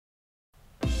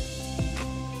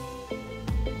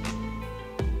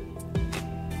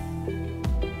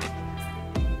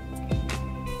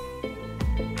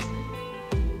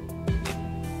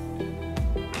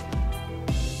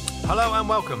Hello and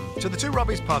welcome to the Two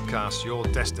Robbies podcast, your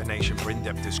destination for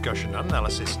in-depth discussion and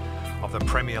analysis of the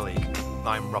Premier League.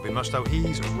 I'm Robbie Mustoe,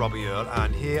 he's Robbie Earle,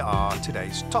 and here are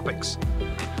today's topics.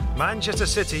 Manchester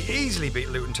City easily beat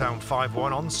Luton Town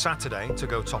 5-1 on Saturday to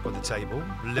go top of the table.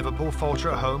 Liverpool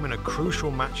falter at home in a crucial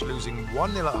match, losing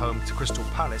 1-0 at home to Crystal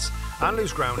Palace and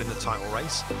lose ground in the title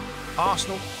race.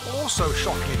 Arsenal also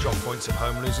shockingly dropped points at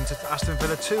home, losing to Aston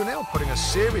Villa 2-0, putting a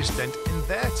serious dent in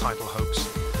their title hopes.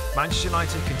 Manchester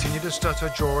United continue to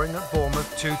stutter, drawing at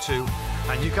Bournemouth 2-2,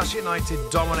 and Newcastle United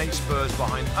dominate Spurs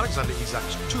behind Alexander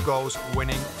Isak's 2 goals,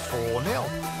 winning 4-0.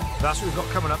 That's what we've got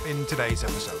coming up in today's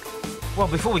episode. Well,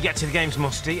 before we get to the games,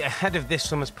 Musty, ahead of this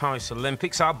summer's Paris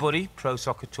Olympics, our buddy, Pro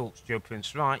Soccer Talks Joe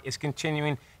Prince-Wright, is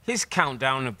continuing his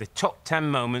countdown of the top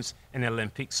 10 moments in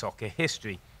Olympic soccer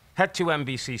history. Head to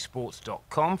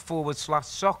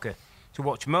NBCSports.com/soccer to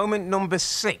watch moment number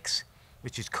 6,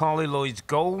 which is Carly Lloyd's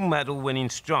gold medal-winning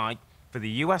strike for the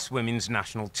US women's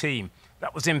national team.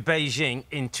 That was in Beijing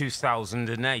in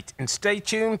 2008. And stay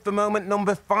tuned for moment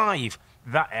number 5.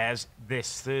 That airs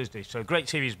this Thursday. So great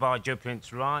series by Joe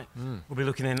Prince-Wright. We'll be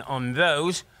looking in on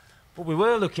those. But we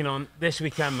were looking on this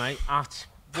weekend, mate, at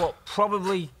what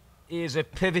probably is a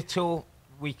pivotal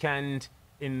weekend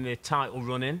in the title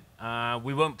running.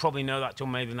 We won't probably know that till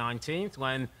May the 19th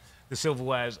when the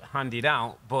silverware's handed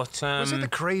out. But was it the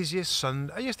craziest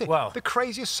Sunday? The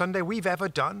craziest Sunday we've ever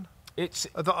done. It's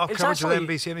our coverage of the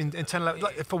NBC in 10,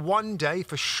 like, for one day,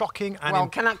 for shocking and. Well,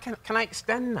 can I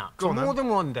extend that to more than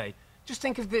one day? Just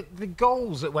think of the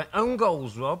goals that went own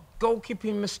goals, Rob,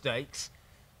 goalkeeping mistakes,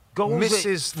 goals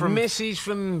misses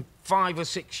from 5 or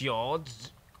 6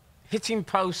 yards, hitting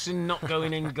posts and not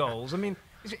going in goals. I mean,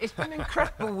 it's been an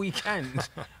incredible weekend.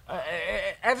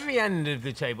 Every end of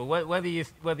the table, whether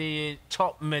you're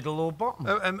top, middle, or bottom.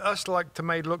 And us like to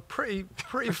made look pretty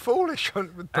foolish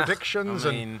with predictions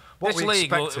and what we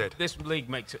expected. This league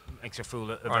makes a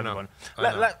fool of everyone.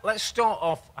 Let's start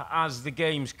off as the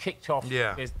games kicked off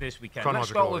this weekend. Let's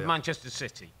start with Manchester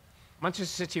City.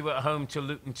 Manchester City were at home to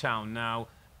Luton Town. Now,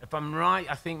 if I'm right,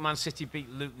 I think Man City beat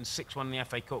Luton 6-1 in the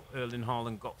FA Cup. Earle and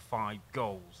Haaland got 5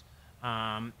 goals.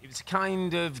 It was a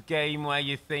kind of game where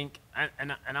you think,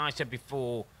 and I said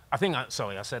before, I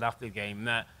said after the game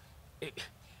that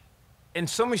in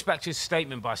some respects it's a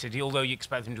statement by City, although you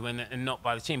expect them to win and not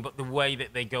by the team, but the way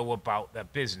that they go about their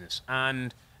business.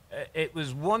 And it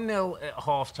was 1-0 at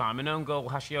half-time, an own goal,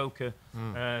 Hashioka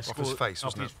scored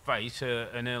off his face,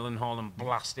 an Earle and Haaland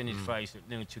blast in his face that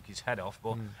nearly took his head off,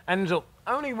 but ends up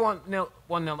only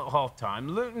 1-0 at half-time.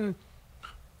 Luton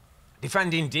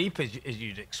defending deep, as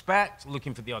you'd expect,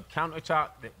 looking for the odd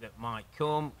counter-attack that might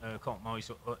come. Caught Morris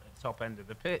at the top end of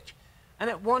the pitch. And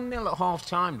at 1-0 at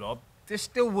half-time, Rob, there's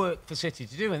still work for City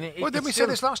to do. And didn't we say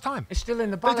this last time? It's still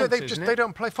in the balance, they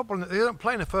don't play football. They don't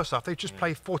play in the first half. They just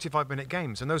play 45-minute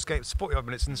games. And those games, 45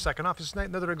 minutes in the second half, is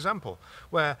another example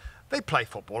where they play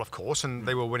football, of course, and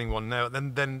they were winning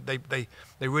 1-0. Then they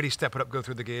really step it up, go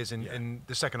through the gears in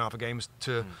the second half of games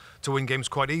to win games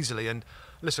quite easily. And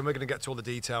listen, we're going to get to all the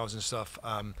details and stuff.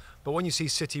 But when you see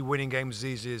City winning games as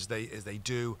easy as they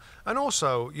do, and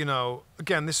also, you know,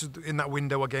 again, this is in that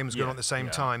window where games going on at the same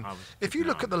time. If you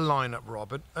look at the lineup,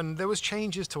 Robert, and there was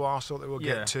changes to Arsenal that we'll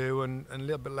get to, and a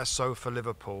little bit less so for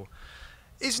Liverpool,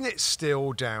 isn't it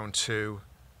still down to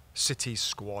City's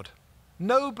squad?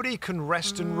 Nobody can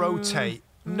rest and rotate.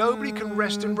 Nobody can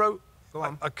rest and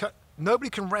Nobody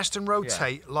can rest and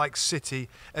rotate like City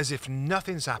as if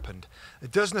nothing's happened.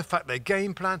 It doesn't affect their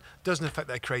game plan, doesn't affect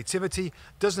their creativity,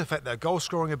 doesn't affect their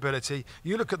goal-scoring ability.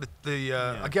 You look at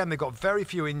again, they've got very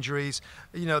few injuries.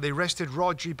 You know, they rested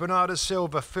Rodri, Bernardo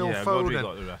Silva, Phil Foden. Rodri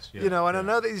got the rest, you know, and I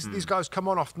know that these guys come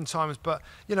on oftentimes, but,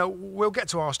 you know, we'll get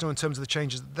to Arsenal in terms of the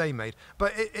changes that they made.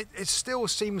 But it still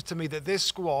seems to me that this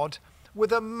squad,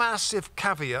 with a massive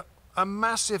caveat, a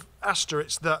massive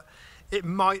asterisk that it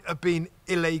might have been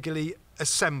illegally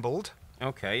assembled.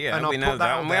 Okay, yeah, and we know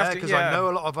that. And we have to, because I know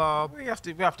a lot of our. We have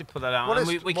to put that out. And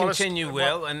we continue,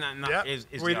 and that is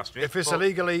the asterisk. If it's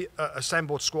illegally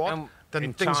assembled squad,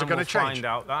 then things are going to change. Find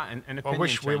out that, and we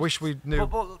wish we knew.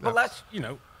 But let's, you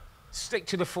know, stick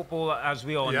to the football as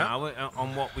we are now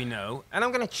on what we know. And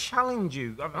I'm going to challenge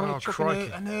you. I'm going to chuck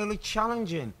an early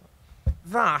challenge in.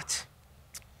 That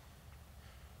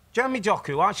Jeremy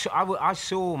Doku, I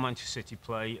saw Manchester City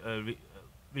play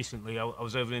recently. I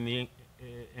was over in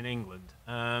England,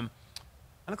 and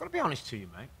I've got to be honest to you,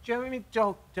 mate. Jeremy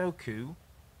Doku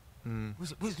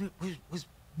was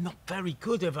not very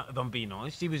good, if I'm being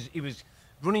honest. He was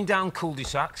running down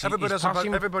cul-de-sacs. Everybody has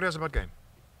a bad game.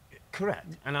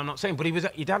 Correct, and I'm not saying, but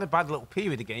he'd had a bad little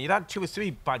period again. He'd had 2 or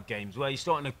 3 bad games where you're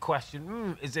starting to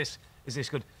question, is this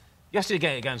good?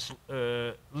 Yesterday against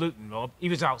Luton, Rob, he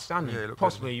was outstanding. Yeah,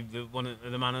 possibly one of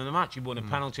the man of the match. He won a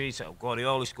penalty. So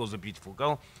Guardiola scores a beautiful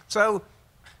goal. So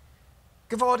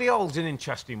Guardiola's an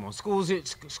interesting one.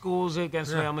 Scores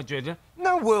against Real Madrid.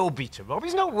 No world beater, Rob.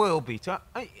 He's no world beater.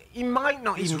 He might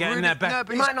not even get in there. No,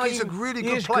 but he's a really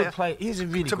good player. He's a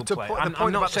really good player.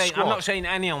 I'm not saying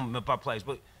any of them are bad players,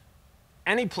 but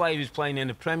any player who's playing in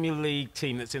a Premier League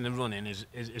team that's in the running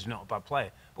is not a bad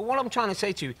player. But what I'm trying to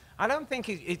say to you, I don't think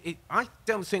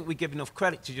we give enough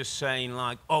credit to just saying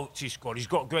like, oh, it's his squad. He's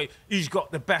got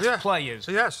the best players.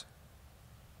 Yes.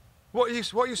 What are you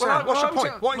saying? What's your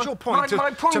point? What is your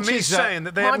point to me saying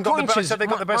that they haven't got the best? They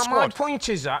got the best squad. My point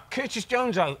is that Curtis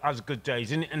Jones has good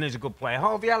days and is a good player.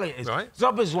 Harvey Elliott is. Right.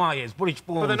 Szoboszlai is, but he's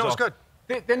fallen off. But they're not as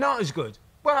good. They're not as good.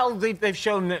 Well, they've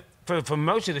shown that for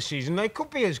most of the season they could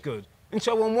be as good. And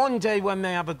so on one day when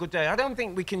they have a good day, I don't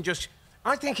think we can just.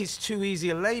 I think it's too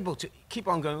easy a label to keep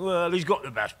on going, well, he's got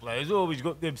the best players, he's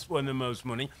got they've spent the most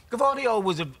money. Guardiola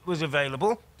was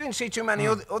available. Didn't see too many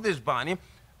others buying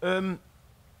him.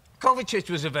 Kovacic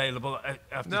was available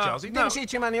after Chelsea. Didn't see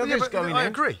too many others going in.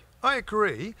 I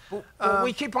agree. But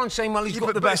we keep on saying, well, he's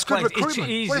got the best players. It's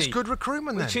easy. Well, it's good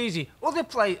recruitment then. It's easy.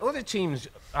 Other teams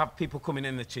have people coming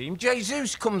in the team.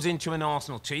 Jesus comes into an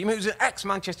Arsenal team who's an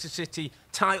ex-Manchester City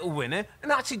title winner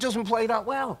and actually doesn't play that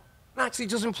well.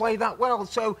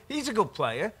 So he's a good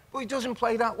player, but he doesn't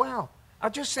play that well. I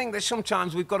just think that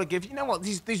sometimes we've got to give... You know what?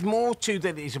 There's more to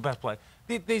that he's a best player.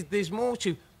 There's more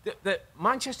to... That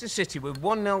Manchester City were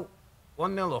 1-0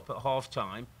 up at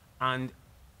half-time, and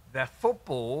their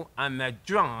football and their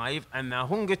drive and their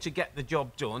hunger to get the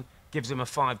job done gives them a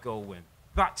 5-goal win.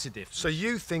 That's a difference. So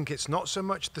you think it's not so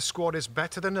much the squad is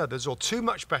better than others or too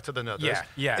much better than others.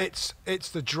 Yeah. It's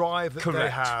the drive that they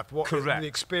have. The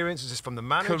experiences is from the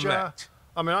manager. Correct.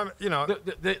 I mean,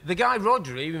 the guy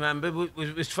Rodri, remember,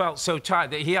 was felt so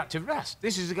tired that he had to rest.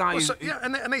 This is the guy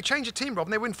and they change the team, Rob,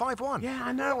 and they win 5-1. Yeah,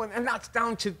 I know, and that's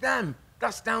down to them.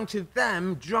 That's down to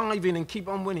them driving and keep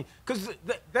on winning. Because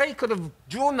they could have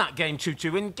drawn that game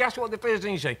 2-2, and guess what the first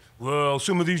thing you say? Well,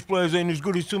 some of these players ain't as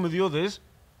good as some of the others.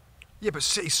 Yeah, but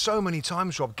City so many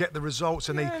times, Rob, get the results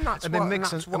and they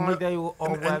mix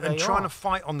and trying to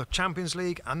fight on the Champions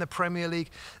League and the Premier League.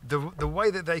 The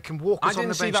way that they can walk us on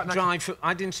the bench.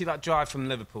 I didn't see that drive from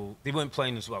Liverpool. They weren't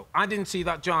playing as well. I didn't see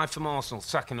that drive from Arsenal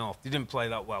second half. They didn't play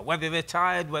that well. Whether they're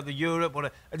tired, whether Europe,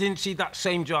 whatever, I didn't see that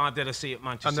same drive that I see at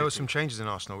Manchester City. And there were some changes in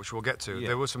Arsenal, which we'll get to. Yeah.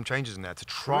 There were some changes in there to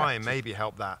try and maybe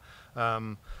help that.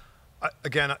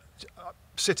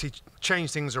 City change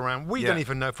things around. We don't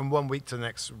even know from one week to the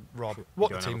next, Rob,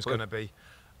 what the team's going to be.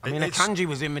 I mean, Akanji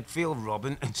was in midfield, Rob,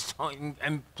 and starting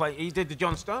and play. He did the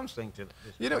John Stones thing to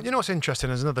this. You know what's interesting?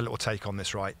 There's another little take on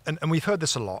this, right? And we've heard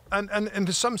this a lot. And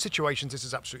for some situations, this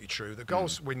is absolutely true. The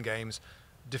goals win games,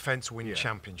 defence win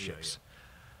championships.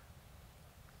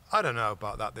 Yeah. I don't know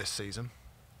about that this season.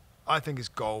 I think it's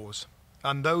goals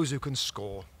and those who can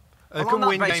score. Can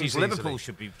win games Liverpool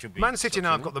should be. Man City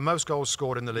now have got the most goals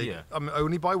scored in the league. Yeah.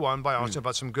 Only by one, by Arsenal,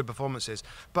 but some good performances.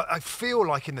 But I feel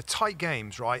like in the tight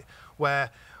games, right,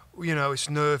 where, it's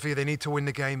nervy, they need to win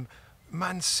the game,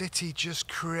 Man City just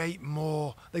create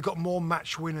more. They've got more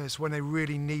match winners when they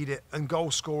really need it, and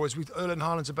goal scorers. Erling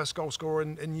Haaland's the best goal scorer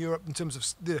in Europe in terms of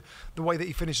the way that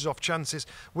he finishes off chances.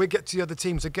 We'll get to the other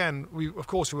teams again. Of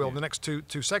course we will in the next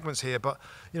two segments here, but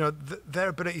their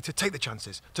ability to take the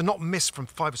chances, to not miss from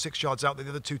 5 or 6 yards out that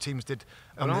the other two teams did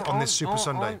on this Super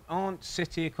Sunday. Aren't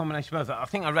City a combination of both? I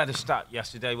think I read a stat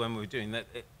yesterday when we were doing that.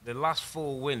 The last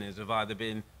 4 winners have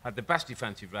either had the best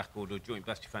defensive record or joint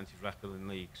best defensive record in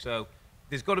the league. So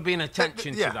there's got to be an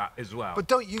attention to that as well. But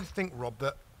don't you think, Rob,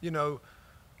 that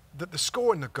that the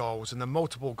scoring the goals and the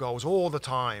multiple goals all the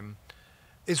time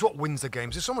is what wins the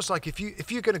games? It's almost like if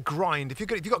you're going to grind, if you've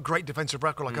got a great defensive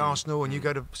record like Arsenal and you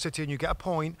go to City and you get a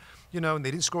point, and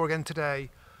they didn't score again today.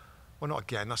 Well, not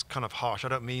again. That's kind of harsh. I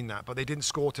don't mean that, but they didn't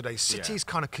score today. City's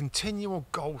kind of continual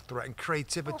goal threat and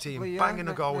creativity and banging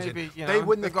the goals in. They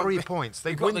win the 3 points.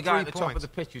 They win the 3 points. The guy at the top of the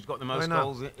pitch who's got the most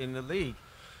goals in the league.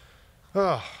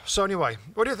 Oh, so anyway,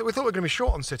 what do you think? We thought we were going to be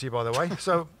short on City, by the way.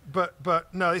 So, but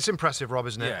no, it's impressive, Rob,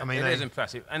 isn't it? Yeah, it is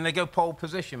impressive. And they go pole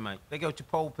position, mate. They go to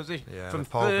pole position. Yeah, from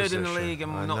pole third position. in the league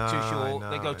and not too short.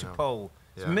 They go to pole.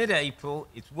 It's mid-April.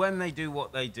 It's when they do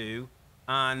what they do.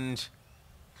 And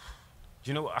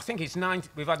do you know what? I think it's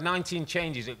we've had 19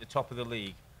 changes at the top of the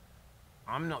league.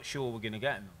 I'm not sure we're going to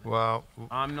get another. Well,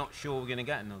 I'm not sure we're going to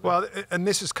get another. Well, and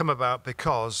this has come about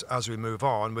because, as we move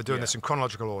on, we're doing this in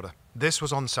chronological order. This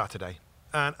was on Saturday.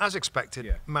 And as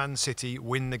expected, Man City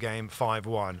win the game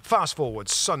 5-1. Fast forward,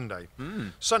 Sunday.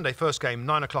 Sunday, first game,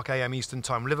 9 o'clock a.m. Eastern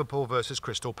Time, Liverpool versus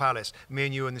Crystal Palace. Me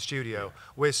and you in the studio,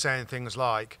 we're saying things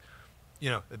like,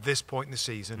 at this point in the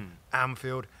season,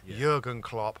 Anfield, Jurgen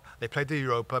Klopp, they played the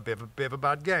Europa, a bit of a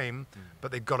bad game,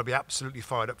 but they've got to be absolutely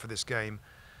fired up for this game.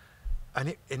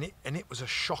 And it was a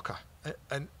shocker.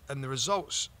 And the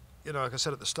results, like I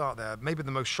said at the start there, maybe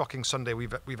the most shocking Sunday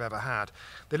we've ever had.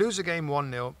 They lose the game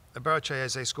 1-0. Eberechi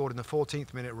Eze scored in the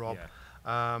 14th minute, Rob.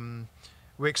 Yeah.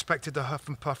 We expected the huff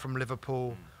and puff from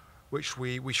Liverpool, which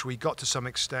we got to some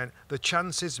extent. The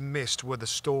chances missed were the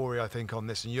story, I think, on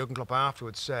this. And Jurgen Klopp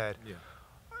afterwards said,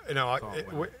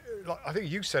 I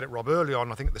think you said it, Rob, early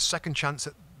on. I think the second chance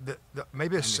that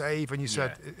maybe a save, and you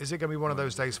said, is it going to be one of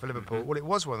those days for Liverpool? Well, it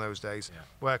was one of those days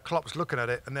where Klopp's looking at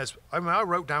it, and I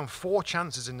wrote down 4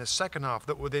 chances in the second half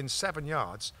that were within 7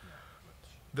 yards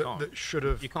that should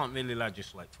have. You can't really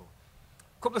legislate for.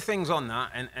 A couple of things on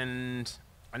that, and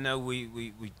I know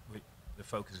we the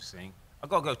focus is saying, I've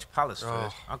got to go to Palace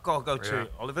first. I've got to go to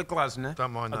Oliver Glasner.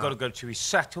 Don't mind that. I've got to go to his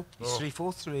setup, his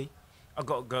 3-4-3. I've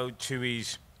got to go to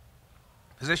his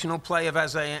positional play of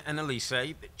Eze and Elise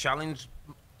that challenged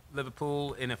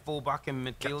Liverpool in a full-back and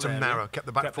midfield area. Narrow, kept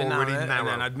the back four really narrow. And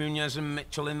then had Munoz and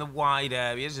Mitchell in the wide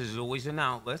areas. There's always an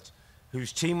outlet.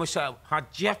 Whose team was set up,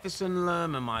 had Jefferson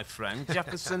Lerma, my friend.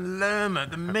 Jefferson Lerma,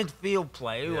 the midfield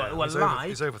player who alive.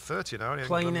 He's over 30 now.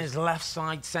 Playing his left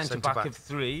side centre-back of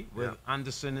 3 with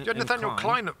Anderson and Nathaniel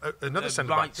Klein, another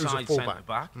centre-back, who's a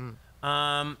full-back.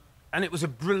 And it was a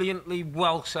brilliantly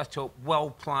well set up, well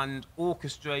planned,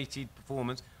 orchestrated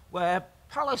performance where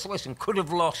Palace, could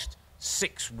have lost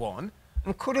 6-1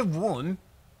 and could have won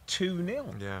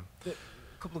 2-0. Yeah.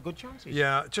 A couple of good chances.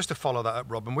 Yeah, just to follow that up,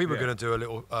 Rob, and we were going to do a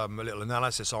little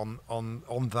analysis on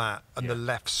that and the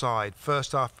left side.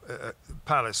 First half,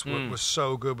 Palace was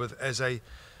so good with Eze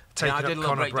taking I did up a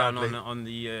little breakdown Bradley.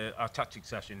 on our tactics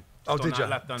session. Oh, did you?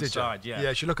 Left-hand side, yeah. Yeah,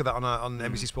 you should look at that on the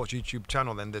NBC Sports YouTube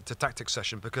channel then, the tactics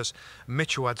session, because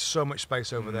Mitchell had so much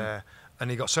space over there, and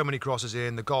he got so many crosses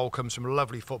in. The goal comes from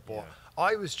lovely football. Yeah.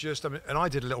 I was just, and I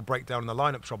did a little breakdown in the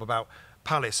lineup, Rob, about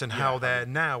Palace and how they're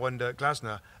now under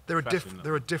Glasner. They're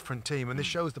a different team, and this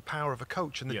shows the power of a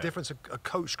coach and the difference a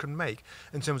coach can make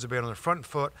in terms of being on the front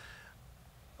foot.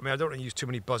 I mean, I don't want to use too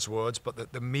many buzzwords,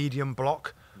 but the medium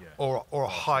block or a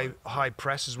high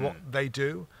press is what they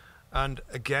do. And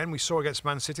again, we saw against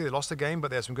Man City, they lost the game, but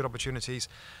they had some good opportunities.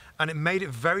 And it made it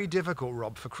very difficult,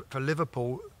 Rob, for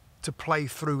Liverpool to play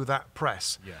through that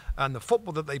press. Yeah. And the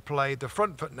football that they played, the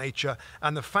front foot nature,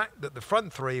 and the fact that the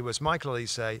front three was Michael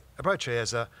Elise, Eberechi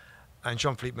Eze, and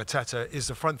Jean-Philippe Mateta is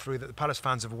the front three that the Palace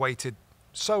fans have waited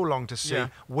so long to see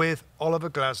with Oliver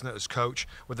Glasner as coach,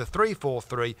 with the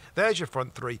 3-4-3. There's your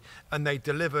front three, and they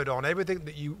delivered on everything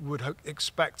that you would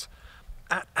expect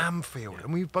at Anfield.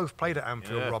 And we both played at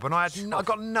Anfield, Rob, and I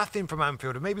got nothing from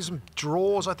Anfield, and maybe some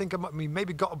draws. I think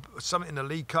maybe got something in the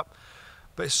League Cup,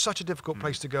 but it's such a difficult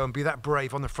place to go and be that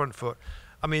brave on the front foot.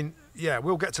 I mean,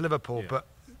 we'll get to Liverpool, but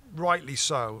rightly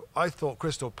so. I thought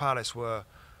Crystal Palace were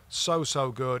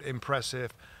so good,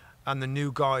 impressive. And the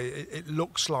new guy, it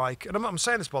looks like, and I'm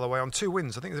saying this, by the way, on 2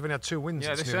 wins. I think they've only had 2 wins.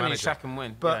 Yeah, this is only his second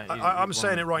win. But I'm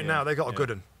saying it right now, they've got a good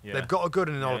one. Yeah. They've got a good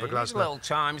one in Oliver Glasner. It's a little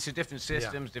time, it's a different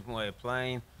system, different way of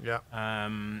playing. Yeah.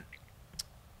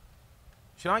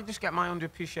 Should I just get my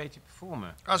underappreciated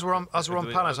performer? As we're on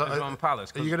Palace.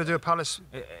 Palace. Are you going to do a Palace?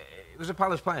 It was a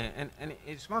Palace player, and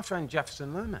it's my friend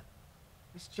Jefferson Lerma.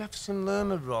 It's Jefferson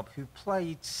Lerma, Rob, who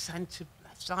played left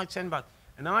side centre-back.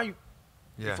 And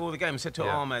before the game, I said to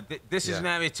Ahmed, this is an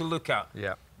area to look at.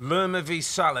 Yeah. Lerma v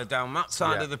Salah down that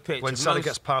side of the pitch. When Salah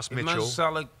gets past Mitchell. When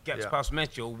Salah gets past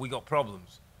Mitchell, we got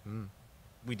problems.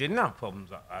 We didn't have problems,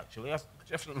 actually.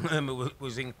 Jefferson Lerma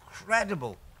was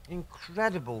incredible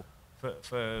for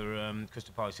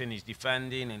Crystal Palace in his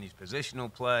defending, in his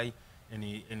positional play, in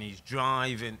his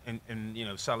drive,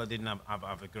 and Salah didn't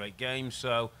have a great game.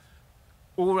 So,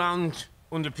 all round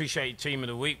underappreciated team of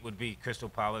the week would be Crystal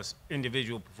Palace.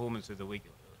 Individual performance of the week,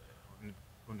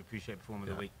 underappreciated performance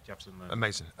of the week, Jefferson Lerma.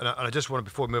 Amazing. And I just want to,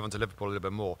 before we move on to Liverpool a little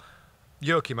bit more,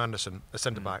 Joachim Anderson, a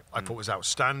centre-back, I thought was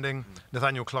outstanding.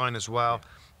 Nathaniel Klein as well.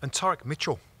 And Tyrick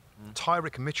Mitchell.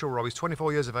 Tyrick Mitchell, Rob, he's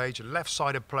 24 years of age, a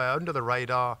left-sided player, under the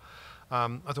radar.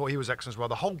 I thought he was excellent as well.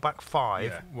 The whole back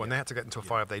five, when they had to get into a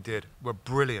five, they did, were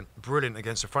brilliant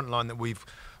against the front line that we've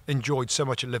enjoyed so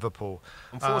much at Liverpool.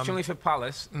 Unfortunately for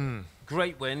Palace,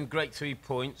 great win, great 3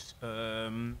 points. I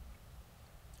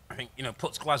think,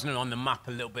 puts Glasner on the map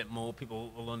a little bit more.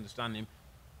 People will understand him.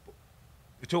 But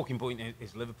the talking point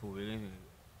is Liverpool, really.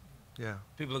 Yeah.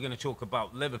 People are going to talk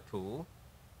about Liverpool,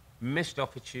 missed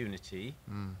opportunity,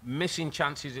 missing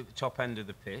chances at the top end of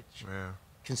the pitch,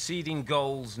 conceding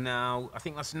goals now. I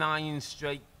think that's 9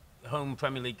 straight home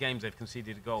Premier League games they've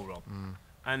conceded a goal, Rob.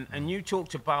 And you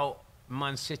talked about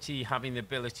Man City having the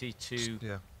ability to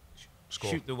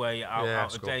shoot the way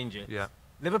out of danger. Yeah.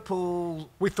 Liverpool,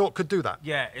 we thought could do that.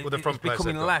 Yeah, with the front it's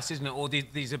becoming less, isn't it? Or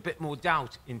there's a bit more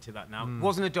doubt into that now.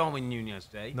 Wasn't a Darwin Nunez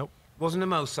day. Nope. Wasn't a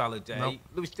Mo Salah day. Nope.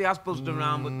 Luis Diaz buzzed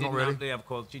around, but didn't really have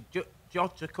quality.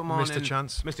 Jota come on missed a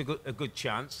chance. Missed a good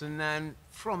chance, and then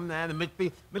from there the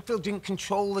midfield didn't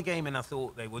control the game, and I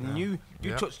thought they would. You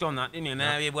touched on that, didn't you? An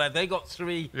area where they got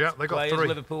three players,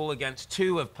 Liverpool against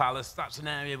 2 of Palace. That's an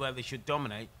area where they should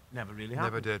dominate. Never really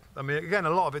happened. Never did. I mean, again, a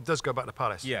lot of it does go back to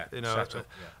Palace. Yeah, you know.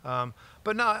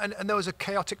 But no, and there was a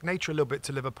chaotic nature a little bit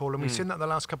to Liverpool, and we've seen that in the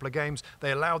last couple of games.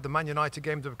 They allowed the Man United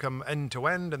game to become end to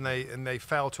end, and they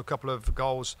fell to a couple of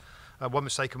goals. One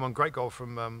mistake and one great goal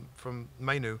from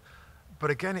Mainu. But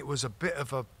again, it was a bit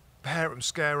of a hair 'em,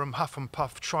 scare 'em, huff and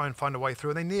puff, try and find a way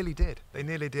through, and they nearly did. They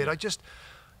nearly did. I just,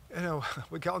 you know,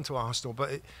 we get on to Arsenal,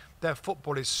 but their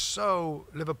football is so,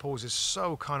 Liverpool's is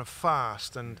so kind of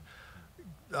fast, and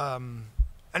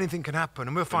anything can happen,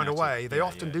 and we'll find a way. They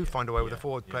often do find a way with the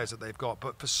forward players that they've got,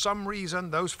 but for some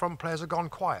reason, those front players have gone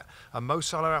quiet. And Mo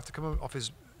Salah, after coming off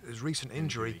his recent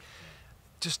injury,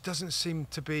 just doesn't seem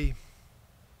to be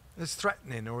as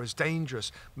threatening or as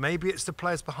dangerous. Maybe it's the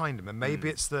players behind him, and maybe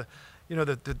it's the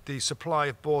supply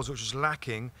of balls which was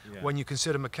lacking when you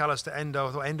consider McAllister, Endo.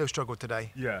 I thought Endo struggled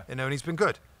today. Yeah, you know, and he's been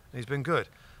good.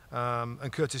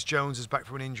 And Curtis Jones is back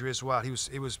from an injury as well. He was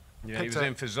in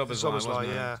for Zoboslai,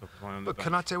 yeah. But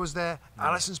Konate was there.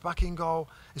 Alisson's back in goal.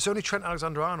 It's only Trent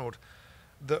Alexander-Arnold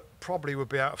that probably would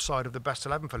be outside of the best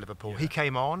 11 for Liverpool. He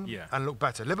came on and looked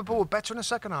better. Liverpool were better in the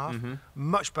second half,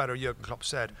 much better, Jurgen Klopp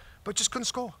said, but just couldn't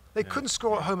score. They couldn't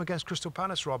score at home against Crystal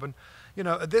Palace, Robin. You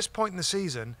know, at this point in the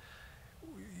season,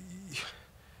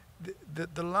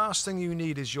 the last thing you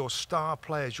need is your star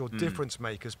players, your difference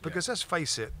makers, because let's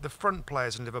face it, the front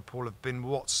players in Liverpool have been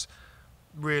what's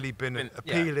really been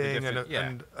appealing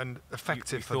and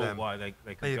effective for them. Why they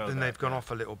could go they've gone off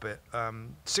a little bit.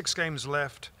 6 games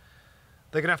left.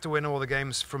 They're going to have to win all the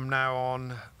games from now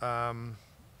on.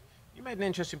 You made an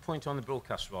interesting point on the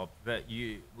broadcast, Rob, that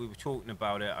we were talking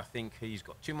about it. I think he's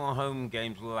got 2 more home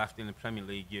games left in the Premier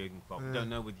League, Jurgen Klopp. We don't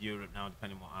know with Europe now,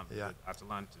 depending on what happens with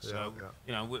Atalanta. So,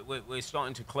 you know, we're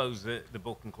starting to close the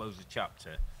book and close the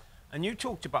chapter. And you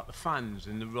talked about the fans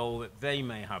and the role that they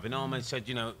may have. And Ahmed said,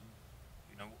 you know,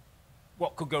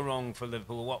 what could go wrong for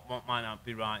Liverpool, what might not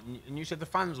be right. And you said the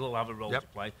fans will have a role to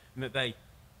play, and that it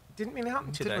didn't really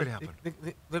happen today. Didn't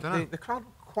really happen. The crowd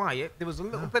were quiet. There was a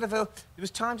little bit of there was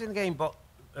times in the game, but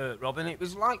Robin, it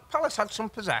was like Palace had some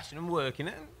possession and working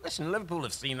it. And listen, Liverpool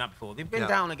have seen that before. They've been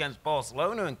down against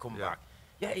Barcelona and come back.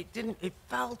 Yeah, it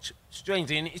felt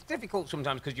strangely, and it's difficult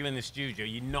sometimes because you're in the studio,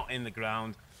 you're not in the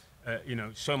ground. You know,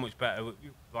 so much better.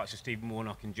 Like Stephen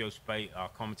Warnock and Joe Spate, our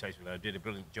commentators there, did a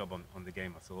brilliant job on the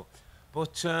game, I thought.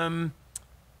 But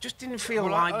just didn't feel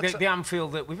like the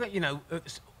Anfield that we've, you know,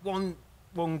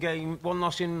 one game, 1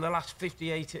 loss in the last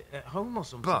 58 at home or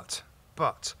something.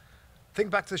 But think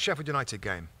back to the Sheffield United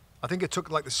game. I think it took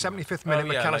like the 75th minute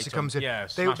McAllister comes in. Yeah,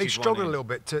 they struggled a little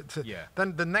bit.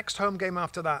 Then the next home game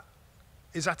after that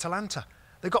is Atalanta.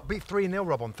 They got beat 3-0,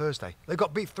 Rob, on Thursday. They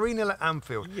got beat 3-0 at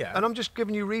Anfield. Yeah. And I'm just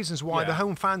giving you reasons why the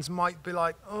home fans might be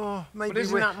like, oh, maybe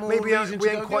we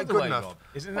ain't quite good enough. Rob?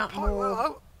 Isn't that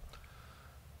more...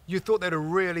 You thought they'd have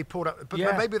really pulled up, but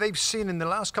maybe they've seen in the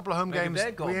last couple of home games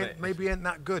maybe ain't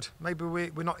that good. Maybe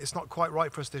we're not. It's not quite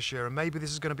right for us this year, and maybe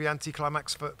this is going to be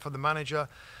anti-climax for the manager.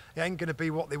 It ain't going to be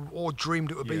what they all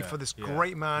dreamed it would be for this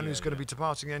great man who's going to be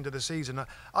departing at the end of the season.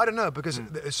 I don't know, because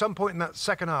at some point in that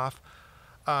second half,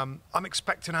 I'm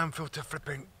expecting Anfield to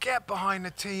flipping get behind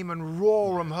the team and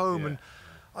roar them home and.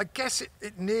 I guess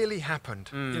it nearly happened.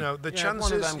 You know, the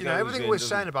chances, you know, everything we're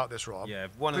saying about this, Rob,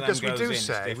 because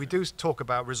we do talk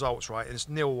about results, right? And it's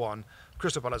 0-1,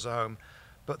 Crystal Palace at home.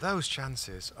 But those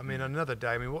chances, I mean, another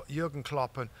day, I mean, what Jurgen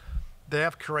Klopp, and they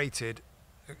have created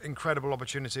incredible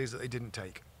opportunities that they didn't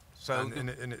take. So,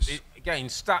 again,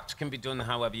 stats can be done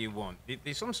however you want.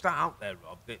 There's some stat out there,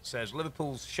 Rob, that says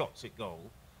Liverpool's shots at goal,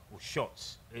 or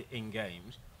shots in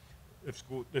games, they've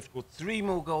scored 3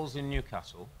 more goals than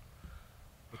Newcastle.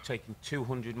 We're taking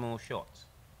 200 more shots,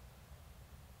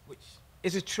 which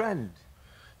is a trend.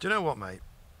 Do you know what, mate?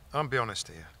 I'll be honest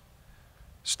here.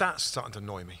 Stats starting to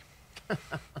annoy me.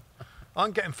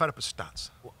 I'm getting fed up with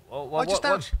stats. I just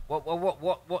am.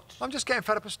 What? I'm just getting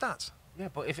fed up with stats. Yeah,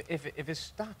 but if a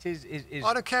stat is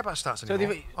I don't care about stats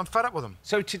anymore. I'm fed up with them.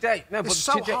 So today, it's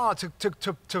so hard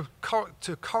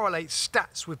to correlate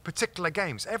stats with particular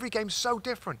games. Every game's so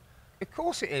different. Of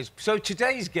course it is. So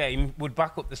today's game would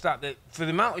back up the stat that for the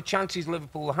amount of chances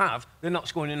Liverpool have, they're not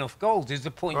scoring enough goals, is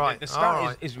the point that the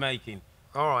stat is making.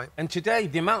 All right. And today,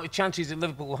 the amount of chances that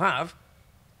Liverpool have,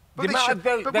 But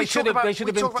they should have been 3.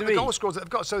 We talk about the goal scorers that they've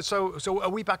got. So are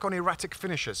we back on erratic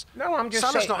finishers? No, I'm just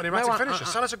saying. Salah's not an erratic finisher.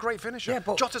 Salah's a great finisher. Yeah,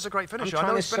 Jota's a great finisher. I'm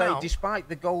trying to say, despite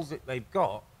the goals that they've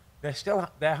got,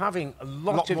 they're having a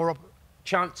lot more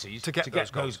chances to get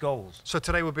those goals. So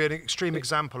today would be an extreme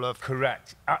example of...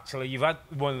 Correct. Actually, you've had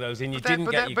one of those and you didn't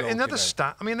get your goal. But another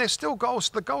stat, I mean, there's still goals.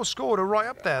 The goals scored are right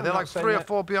up there. They're like 3 or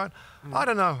 4 behind. I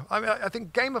don't know. I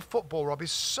think game of football, Rob,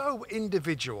 is so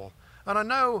individual. And I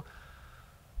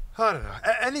don't know.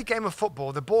 Any game of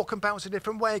football, the ball can bounce a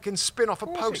different way. It can spin off a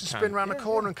post and spin around a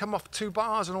corner and come off 2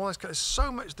 bars and all this. There's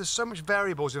so much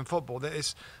variables in football that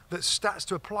stats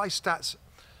to apply stats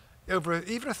over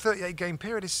even a 38-game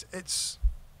period. It's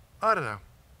I don't know.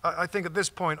 I think at this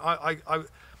point, I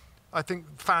think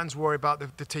fans worry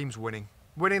about the teams winning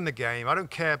the game. I don't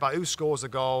care about who scores the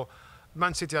goal.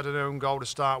 Man City had their own goal to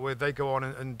start with. They go on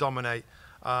and dominate.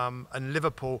 And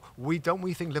Liverpool, we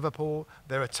think Liverpool,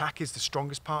 their attack is the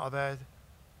strongest part of their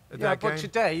game. But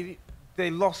today they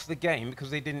lost the game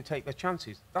because they didn't take their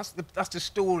chances. That's the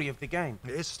story of the game.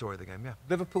 It is the story of the game, yeah.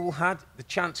 Liverpool had the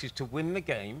chances to win the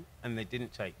game and they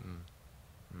didn't take them.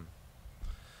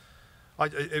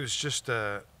 It was just,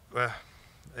 the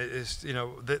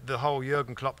whole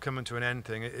Jurgen Klopp coming to an end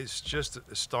thing. It's just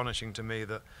astonishing to me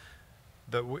that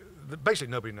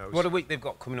basically nobody knows. What a week they've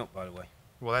got coming up, by the way.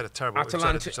 Well, they had a terrible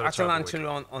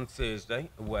Atalanta on Thursday,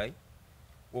 away.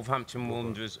 Wolverhampton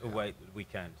Wanderers away at the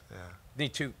weekend. Yeah.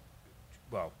 Need to,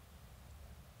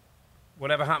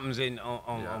 whatever happens on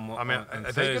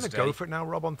are they going to go for it now,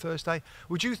 Rob, on Thursday?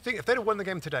 Would you think, if they'd have won the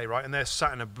game today, right, and they're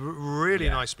sat in a really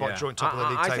nice spot joint top of the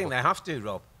league table? I think they have to,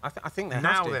 Rob. I think they have to.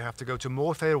 Now they have to go to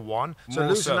more if they had won. So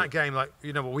losing that game,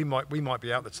 we might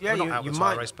be out the we're not out the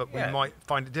title race, but we might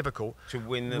find it difficult to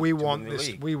win the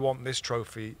league. We want this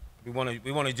trophy. We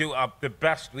want to do the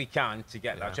best we can to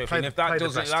get that trophy. And if that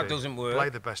doesn't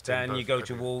work, then you go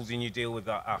to Wolves and you deal with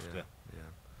that after. Yeah.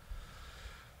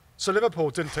 So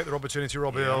Liverpool didn't take their opportunity,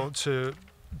 Robbie, to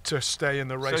stay in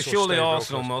the race. So surely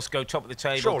Arsenal must go top of the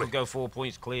table, could go 4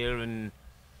 points clear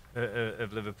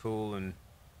of Liverpool, and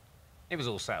it was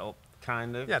all set up,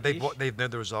 kind of. Yeah, they've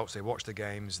known the results. They watched the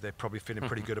games. They're probably feeling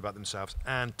pretty good about themselves.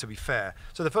 And to be fair,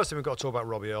 so the first thing we've got to talk about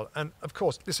Robbie Earle, and of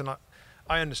course, listen,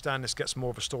 I understand this gets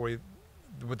more of a story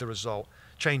with the result.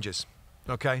 Changes,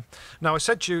 okay? Now, I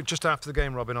said to you just after the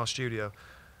game, Rob, in our studio,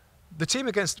 the team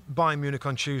against Bayern Munich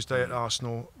on Tuesday at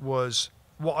Arsenal was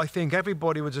what I think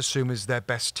everybody would assume is their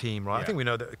best team, right? Yeah. I think we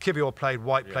know that Kivior played,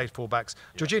 White played fullbacks,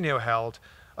 Jorginho held,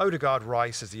 Odegaard,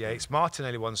 Rice as the 8s,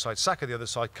 Martinelli one side, Saka the other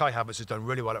side, Kai Havertz has done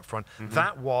really well up front.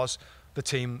 That was the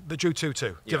team that drew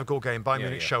 2-2. Difficult game. Bayern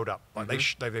Munich showed up. Like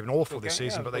they've been awful this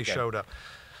season, but they showed up.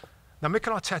 Now,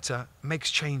 Mikel Arteta makes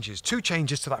changes, 2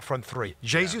 changes to that front 3.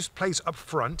 Jesus plays up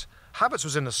front. Havertz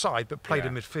was in the side, but played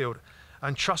in midfield.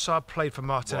 And Trossard played for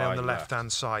Martinelli on the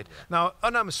left-hand side. Now,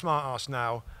 I know I'm a smart ass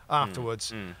now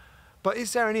afterwards, but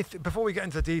is there anything, before we get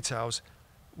into the details,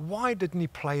 why didn't he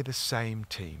play the same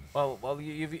team? Well,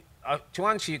 to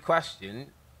answer your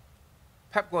question,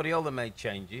 Pep Guardiola made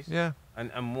changes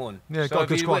and won. Yeah, got a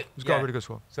good squad. He's got a really good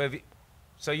squad.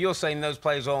 So you're saying those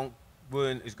players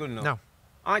weren't as good enough? No.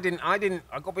 I didn't.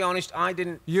 I've got to be honest.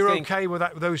 You're okay with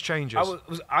those changes?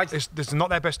 This is not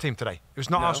their best team today. It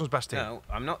was not Arsenal's best team. No,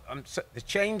 I'm not. The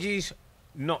changes,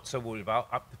 not so worried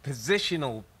about. The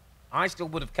positional, I still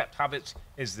would have kept Havertz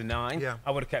as the 9. Yeah.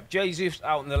 I would have kept Jesus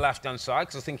out on the left-hand side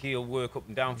because I think he'll work up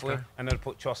and down for you, and then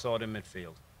put Trossard in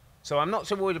midfield. So I'm not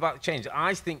so worried about the change.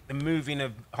 I think the moving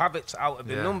of Havertz out of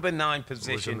the number 9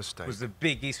 position was the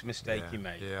biggest mistake he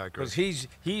made. Yeah, I agree. Because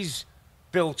he's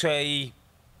built a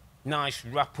nice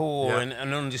rapport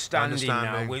and understanding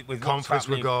now with confidence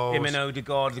with goals. Him and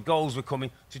Odegaard, the goals were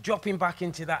coming. To drop him back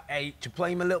into that 8, to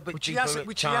play him a little bit deeper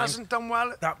which he hasn't done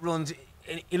well. That runs,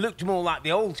 he looked more like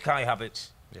the old Kai Havertz.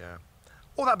 Yeah.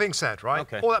 All that being said, right?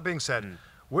 Okay. All that being said,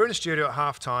 we're in the studio at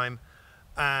half-time,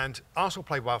 and Arsenal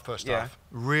played well first half.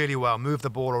 Really well, moved the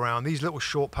ball around. These little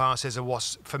short passes are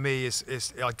what, for me,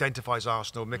 it identifies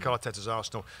Arsenal, Mikel Arteta's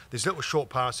Arsenal. These little short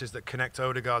passes that connect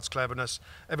Odegaard's cleverness,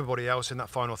 everybody else in that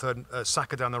final third,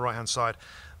 Saka down the right-hand side.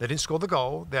 They didn't score the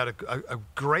goal. They had a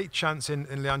great chance in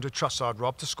Leandro Trossard,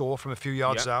 Rob, to score from a few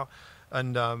yards out.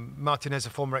 And Martinez, a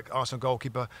former Arsenal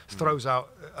goalkeeper, throws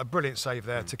out a brilliant save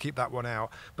there to keep that one out.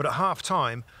 But at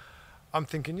half-time, I'm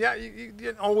thinking,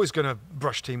 you're always going to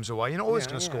brush teams away. You're always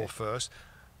going to score first.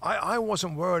 I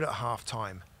wasn't worried at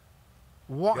half-time.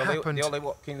 What happened? The Ollie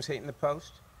Watkins hitting the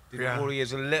post? Did worry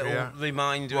as a little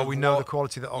reminder Well, we know the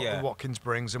quality that Watkins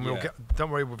brings, and we'll get.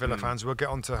 Don't worry with Villa fans, we'll get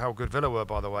on to how good Villa were,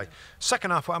 by the way.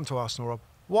 Second half, what happened to Arsenal, Rob?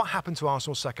 What happened to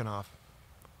Arsenal second half?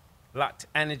 Lacked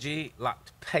energy,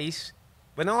 lacked pace.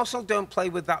 when Arsenal don't play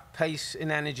with that pace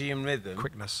and energy and rhythm,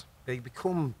 quickness, they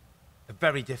become a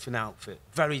very different outfit,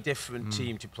 very different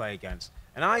team to play against.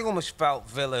 And I almost felt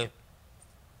Villa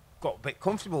got a bit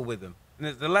comfortable with them.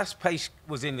 And the less pace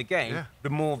was in the game, the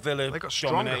more Villa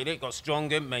dominated it, got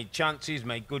stronger, made chances,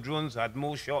 made good runs, had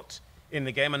more shots in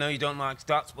the game. I know you don't like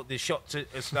stats, but the shots are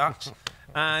stats.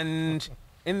 And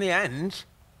in the end,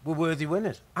 we're worthy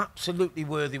winners, absolutely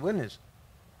worthy winners.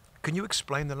 Can you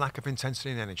explain the lack of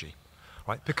intensity and energy?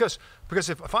 Right, because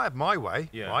if I had my way,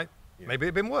 right, maybe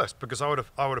it'd been worse because I would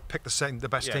have picked the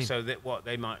best team. So that what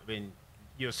they might have been,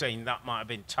 you're saying that might have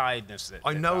been tiredness.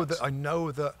 I know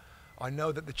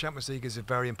that the Champions League is a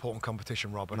very important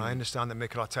competition, Rob, and I understand that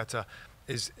Mikel Arteta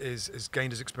is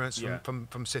gained his experience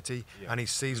from City, and he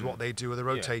sees what they do with the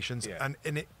rotations, and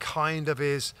it kind of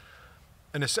is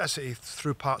a necessity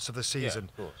through parts of the season.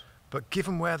 Of course. But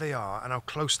given where they are and how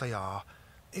close they are,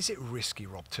 is it risky,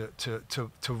 Rob,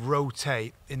 to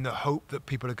rotate in the hope that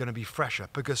people are going to be fresher?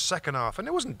 Because second half, and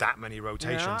there wasn't that many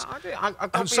rotations,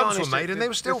 and subs were made, and they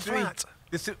were still flat.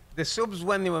 The subs,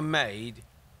 when they were made,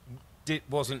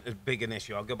 wasn't as big an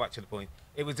issue. I'll go back to the point.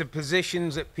 It was the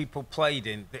positions that people played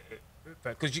in.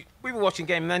 Because we were watching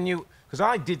game, and then because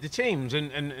I did the teams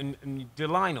and the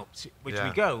lineups, which we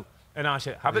go. And I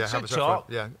said, Havertz at top.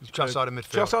 Yeah, Trossard in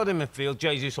midfield. Trossard in midfield,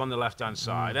 Jesus on the left-hand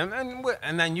side.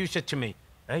 And then you said to me,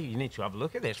 hey, you need to have a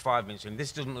look at this 5 minutes, and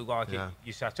this doesn't look like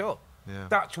you set up. Yeah.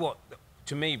 That's what,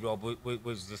 to me, Rob,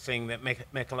 was the thing that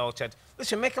Mikel Arteta...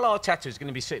 Listen, Mikel Arteta is going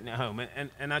to be sitting at home,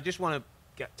 and I just want to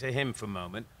get to him for a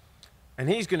moment. And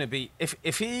he's going to be...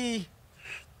 If he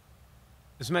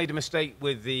has made a mistake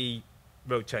with the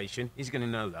rotation, he's going to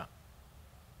know that.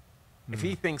 If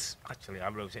he thinks, actually, I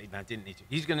rotated and I didn't need to,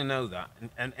 he's going to know that.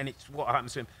 And it's what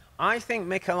happens to him. I think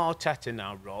Mikel Arteta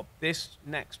now, Rob, this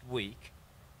next week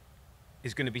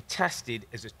is going to be tested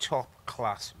as a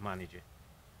top-class manager.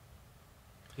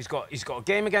 He's got a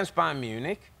game against Bayern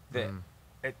Munich that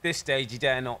at this stage he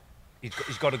dare not,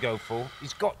 he's got to go for.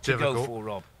 He's got to go for,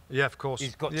 Rob. Yeah, of course.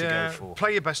 He's got to go for.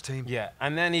 Play your best team. Yeah,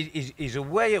 and then he's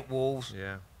away at Wolves,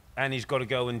 and he's got to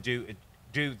go and do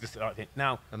the right thing.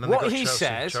 Now, what he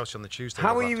says,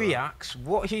 how he reacts,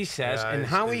 what he says, and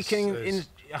how he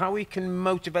can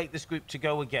motivate this group to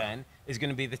go again is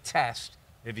going to be the test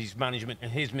of his management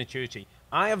and his maturity.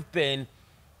 I have been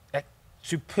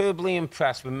superbly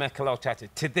impressed with Mikel Arteta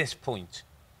to this point.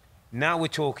 Now we're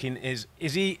talking: is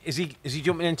he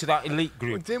jumping into that elite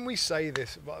group? Well, didn't we say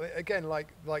this again?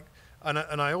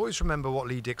 And I always remember what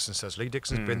Lee Dixon says. Lee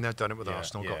Dixon's been there, done it with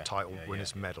Arsenal, got title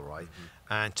winners medal, right?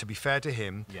 And to be fair to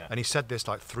him, and he said this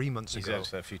like 3 months ago. He's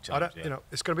said a few times. You know,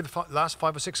 it's going to be the last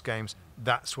 5 or 6 games.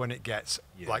 That's when it gets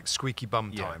like squeaky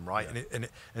bum time, right?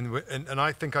 And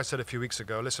I think I said a few weeks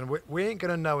ago, listen, we ain't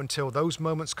going to know until those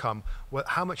moments come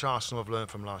how much Arsenal have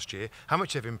learned from last year, how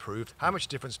much they've improved, how much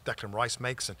difference Declan Rice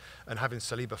makes, and having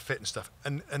Saliba fit and stuff.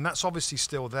 And that's obviously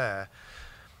still there.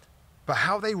 But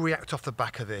how they react off the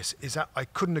back of this is that I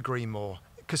couldn't agree more.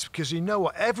 Because you know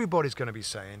what everybody's going to be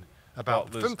saying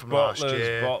about the film from last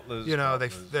year. You know,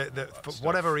 for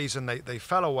whatever reason, they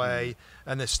fell away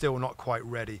and they're still not quite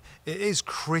ready. It is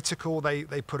critical. They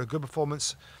put a good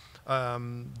performance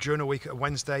during a week,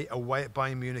 Wednesday, away at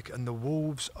Bayern Munich. And the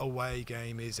Wolves away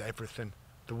game is everything.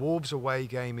 The Wolves away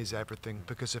game is everything.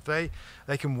 Because if they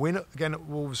can win again at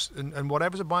Wolves and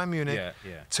whatever's at Bayern Munich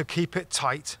to keep it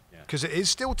tight. Because it is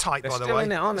still tight, by the way.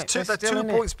 They're 2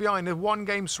 points behind. There's 1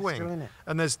 game swing,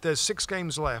 and there's 6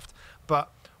 games left.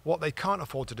 But what they can't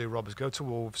afford to do, Rob, is go to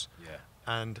Wolves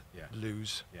and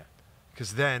lose.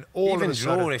 Because then all even of a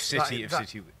sudden, draw if City.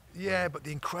 But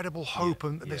the incredible hope,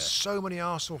 and there's so many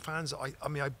Arsenal fans.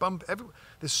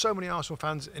 There's so many Arsenal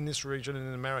fans in this region and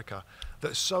in America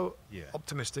that are so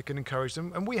optimistic and encouraged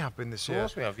them, and we have been this year.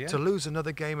 Of course we have, to lose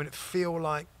another game and it feel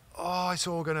like it's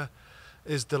all gonna.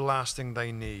 Is the last thing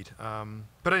they need.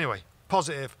 But anyway,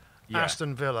 positive.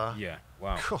 Aston Villa. Yeah.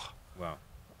 Wow. Wow.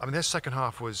 I mean, their second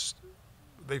half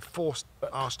they forced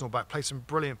Arsenal back, played some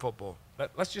brilliant football.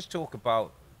 Let's just talk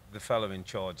about the fellow in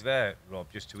charge there, Rob,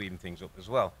 just to even things up as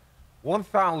well.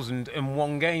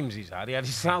 1,001 games he's had. He had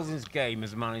his 1,000th game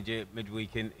as manager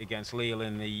midweek against Lille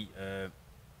in the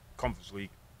Conference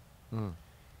League.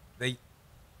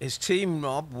 His team,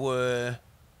 Rob, were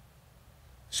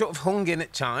sort of hung in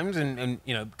at times, and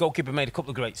you know, goalkeeper made a couple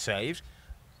of great saves.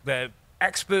 They're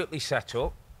expertly set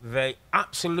up. They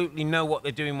absolutely know what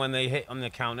they're doing when they hit on the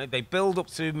counter. They build up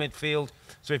through midfield.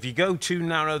 So if you go too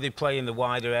narrow, they play in the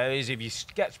wider areas. If you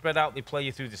get spread out, they play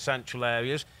you through the central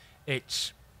areas.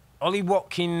 Ollie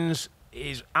Watkins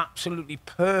is absolutely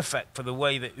perfect for the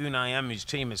way that Unai Emery's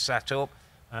team is set up.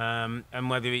 And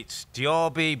whether it's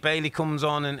Diaby, Bailey comes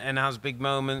on and has big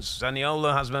moments,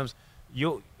 Zaniolo has moments.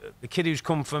 The kid who's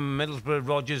come from Middlesbrough,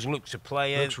 Rodgers, looks a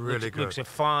player, looks a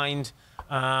find.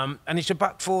 And it's a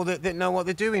back four that know what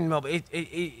they're doing, Rob.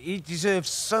 He deserves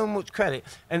so much credit.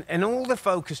 And all the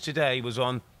focus today was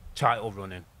on title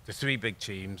running. The three big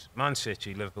teams, Man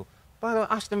City, Liverpool. By the way,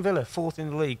 Aston Villa, 4th in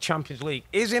the league, Champions League,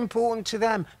 is important to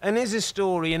them and is a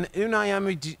story. And Unai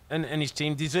Emery and his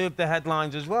team deserve the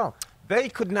headlines as well. They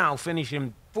could now finish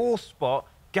in 4th spot,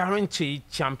 guaranteed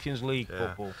Champions League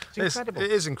football. It's incredible.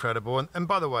 It is incredible. And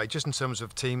by the way, just in terms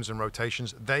of teams and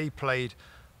rotations, they played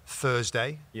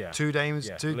Thursday, 2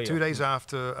 days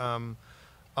after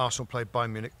Arsenal played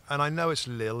Bayern Munich. And I know it's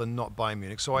Lille and not Bayern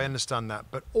Munich, so I understand that.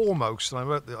 But almost, and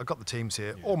I got the teams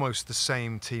here, almost the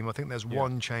same team. I think there's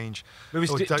one change.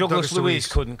 Douglas Luiz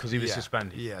couldn't because he was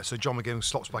suspended. Yeah, so John McGinn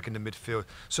slops back into midfield.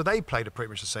 So they played pretty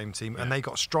much the same team, and they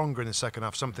got stronger in the second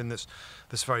half, something that's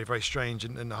very, very strange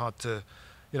and hard to,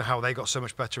 how they got so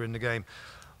much better in the game.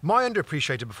 My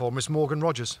underappreciated performer is Morgan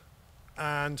Rogers.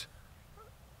 And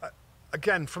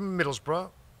again, from Middlesbrough,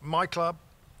 my club,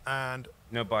 and...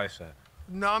 No bias there.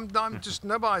 No, I'm just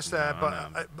no bias there.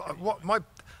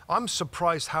 I'm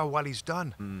surprised how well he's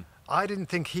done. I didn't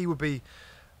think he would be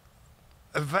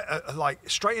like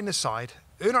straight in the side.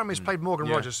 Unai Emery's played Morgan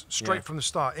Rogers straight from the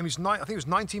start. I think it was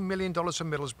 $19 million for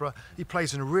Middlesbrough. He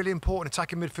plays in a really important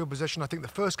attacking midfield position. I think the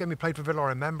first game he played for Villa, I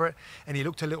remember it, and he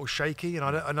looked a little shaky.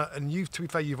 And you, to be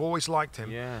fair, you've always liked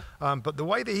him. Yeah. But the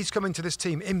way that he's come into this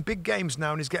team in big games now,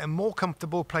 and he's getting more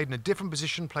comfortable, played in a different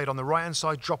position, played on the right-hand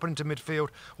side, dropping into midfield,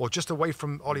 or just away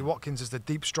from Ollie Watkins as the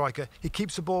deep striker. He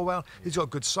keeps the ball well. He's got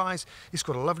good size. He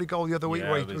scored a lovely goal the other week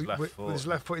with his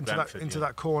left foot into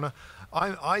that corner.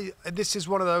 This is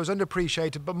one of those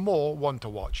underappreciated, but more one to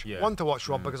watch. One to watch,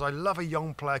 Rob, because I love a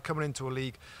young player coming into a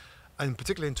league, and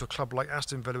particularly into a club like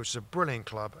Aston Villa, which is a brilliant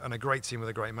club and a great team with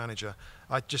a great manager.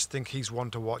 I just think he's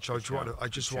one to watch. I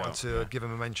just wanted to give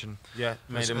him a mention. Yeah,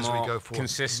 made him more we go forward.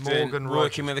 Consistent. Morgan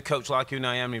working with a coach like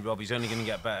Unai Emery, Rob, he's only going to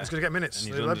get better. He's going to get minutes.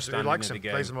 And he likes him,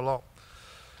 plays him a lot.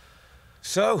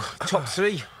 So, top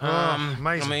three.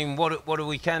 Amazing. I mean, what a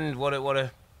weekend! What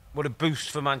a boost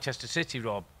for Manchester City,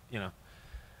 Rob.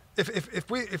 If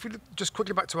we just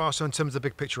quickly back to Arsenal in terms of the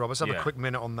big picture, Rob, let's have a quick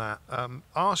minute on that.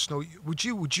 Arsenal, would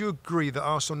you agree that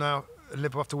Arsenal now and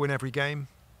Liverpool have to win every game?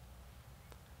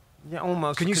 Yeah,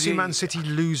 almost. Can you see Man City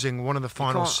losing one of the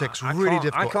final 6? Really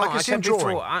difficult. I can see him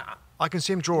drawing. I can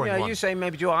see him drawing one. Yeah, you say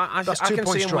maybe draw. I can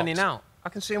see him winning out. I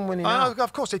can see him winning out.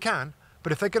 Of course they can.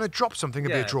 But if they're going to drop something,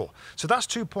 it'll be a draw. So that's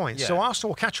 2 points. So Arsenal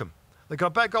will catch them. They've got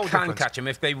a better goal difference. Can catch them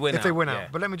if they win out. If they win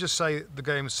out. But let me just say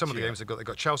some of the games they've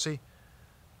got Chelsea.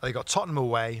 They got Tottenham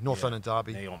away, North London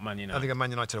derby. They got Man United. And they got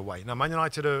Man United away. Now, Man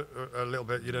United are a little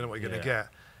bit, you don't know what you're going to get.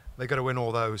 They've got to win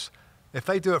all those. If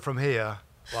they do it from here,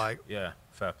 like... Yeah,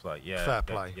 fair play. Yeah, fair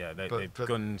play.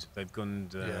 They've gunned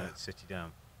City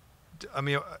down. I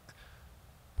mean,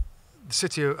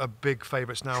 City are big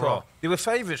favourites now, Rob. They were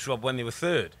favourites, Rob, when they were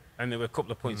third. And they were a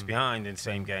couple of points behind in the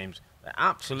same games. They're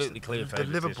absolutely clear favourites.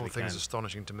 The Liverpool thing is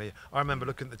astonishing to me. I remember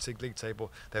looking at the league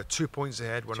table. They're 2 points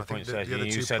ahead when I think the other two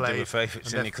played. You said they were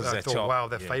favourites, because they're top. Wow,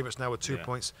 they're favourites now with 2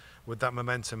 points with that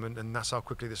momentum, and that's how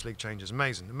quickly this league changes.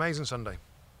 Amazing. Amazing Sunday.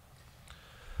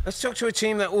 Let's talk to a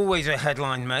team that always a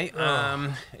headline, mate.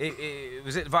 It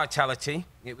was at Vitality.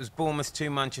 It was Bournemouth 2,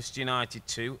 Manchester United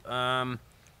 2.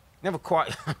 Never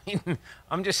quite... I mean,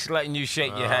 I'm just letting you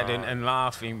shake your head and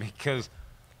laughing because...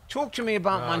 Talk to me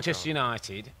about Manchester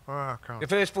United, the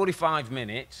first 45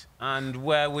 minutes, and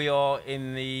where we are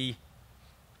in the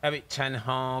Erik ten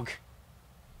Hag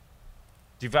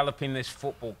developing this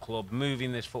football club,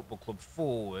 moving this football club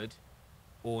forward,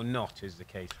 or not, is the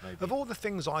case maybe. Of all the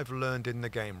things I've learned in the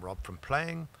game, Rob, from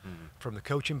playing, from the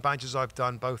coaching badges I've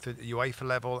done, both at UEFA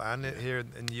level and here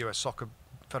in the US Soccer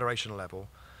Federation level,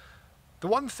 the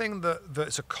one thing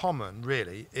that's a common,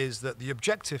 really, is that the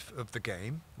objective of the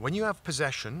game, when you have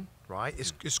possession, right,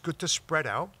 it's good to spread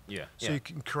out. So you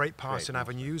can create passing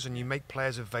avenues and you make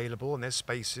players available and there's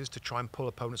spaces to try and pull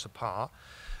opponents apart.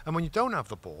 And when you don't have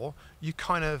the ball, you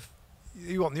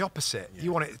want the opposite.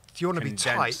 You want to be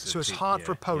tight, so it's hard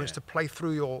for opponents to play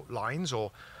through your lines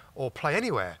or play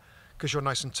anywhere because you're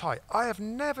nice and tight. I have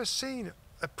never seen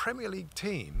a Premier League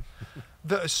team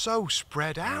that are so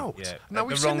spread out. Now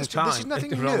we've seen this. This is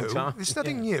nothing new. This is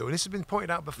nothing new, and this has been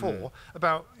pointed out before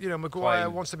about Maguire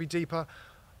wants to be deeper.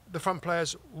 the front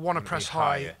players want to press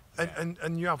high,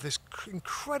 and you have this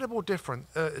incredible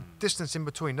distance in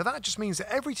between. Now that just means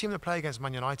that every team that play against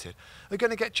Man United are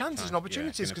going to get chances and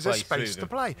opportunities because there's space to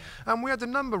play. And we had the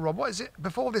number, Rob. What is it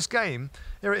before this game?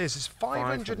 Here it is. It's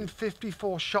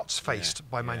 554 shots faced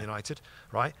by Man United,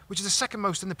 right? Which is the second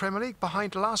most in the Premier League,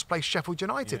 behind last place Sheffield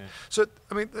United. So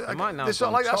I mean, I like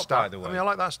that stat. I mean, I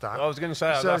like that stat. I was going to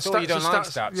say, I thought you don't like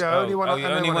stats. Yeah, only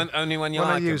when you like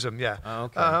I use them. Yeah. Oh,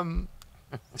 okay.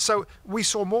 So we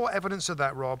saw more evidence of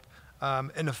that, Rob,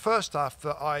 in the first half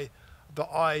that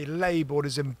I labelled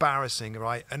as embarrassing,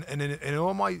 right? And in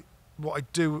all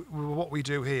what we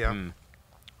do here,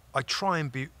 I try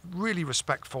and be really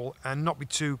respectful and not be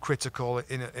too critical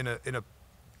in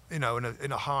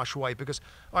a harsh way, because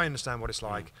I understand what it's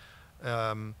like.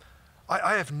 I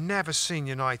have never seen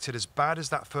United as bad as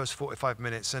that first 45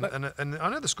 minutes, and I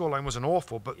know the scoreline wasn't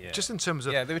awful, but just in terms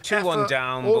of they were 2-1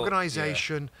 down,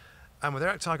 organisation. And with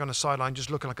Eric Tiger on the sideline, just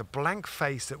looking like a blank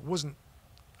face that wasn't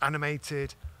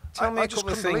animated. Tell me a couple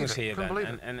of things here,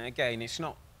 then. And again, it's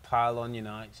not pile on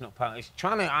United. It's not pile. It's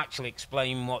trying to actually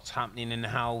explain what's happening and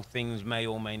how things may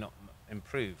or may not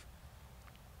improve.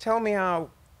 Tell me how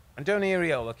Andoni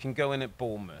Earle can go in at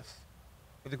Bournemouth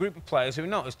with a group of players who are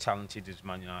not as talented as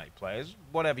Man United players,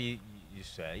 whatever you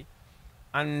say,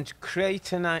 and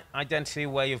create an identity,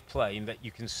 way of playing that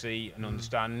you can see and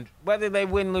understand, whether they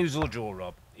win, lose or draw,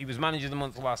 Rob. He was manager of the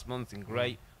month last month, and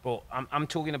great. But I'm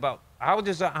talking about, how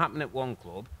does that happen at one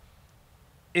club,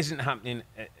 isn't happening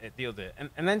at the other?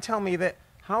 And then tell me that,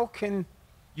 how can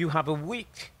you have a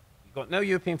week, you've got no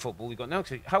European football, you've got no,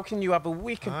 how can you have a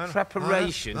week of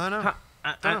preparation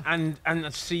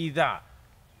and see that?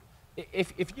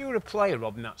 If you were a player,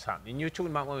 Rob, and that's happening, you're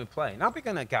talking about when we're playing, I'll be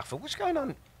going to Gaffer, what's going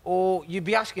on? Or you'd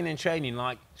be asking in training,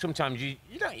 like, sometimes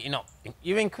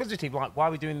you're inquisitive, like, why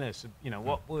are we doing this? You know,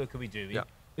 what work are we doing? Yeah.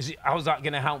 How's that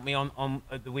going to help me on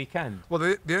at the weekend? Well,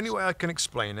 the only way I can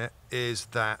explain it is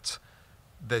that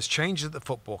there's changes at the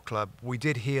football club. We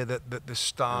did hear that the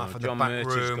staff and the back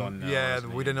room,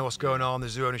 we don't know what's going on.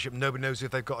 There's zero ownership. Nobody knows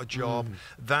if they've got a job.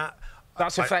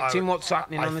 That's affecting what's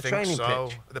happening on the training pitch. Are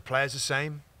the players the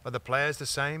same? Are the players the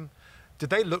same? Did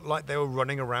they look like they were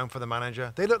running around for the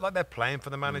manager? They look like they're playing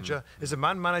for the manager. Is the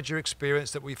man-manager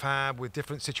experience that we've had with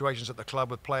different situations at the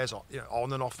club with players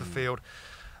on and off the field,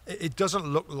 it doesn't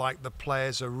look like the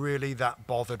players are really that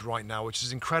bothered right now, which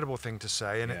is an incredible thing to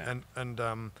say.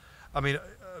 I mean,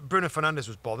 Bruno Fernandes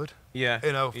was bothered. Yeah.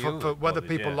 For whether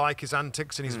people like his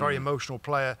antics, and he's a very emotional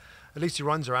player. At least he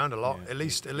runs around a lot. Yeah. At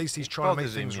least he's trying to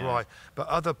make things right. But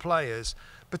other players,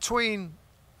 between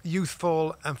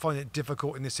youthful and finding it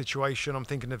difficult in this situation, I'm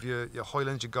thinking of your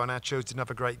Højlunds, your Garnachos didn't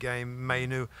have a great game.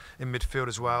 Mainoo in midfield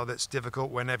as well. That's difficult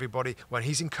when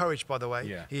he's encouraged, by the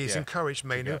way. He is encouraged,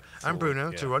 Mainoo and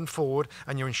Bruno, to run forward.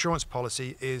 And your insurance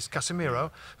policy is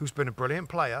Casemiro, who's been a brilliant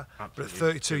player, but at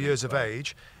 32 years of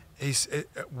age, he's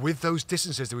with those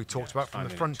distances that we talked about from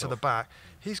the front to the back,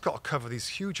 he's got to cover these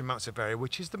huge amounts of area,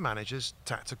 which is the manager's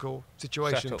tactical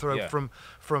situation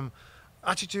from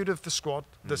attitude of the squad,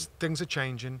 things are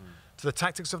changing, to the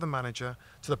tactics of the manager,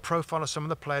 to the profile of some of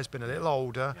the players being a little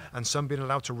older, and some being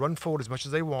allowed to run forward as much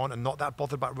as they want and not that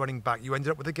bothered about running back. You ended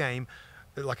up with a game,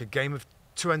 like a game of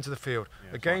two ends of the field.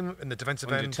 A game in the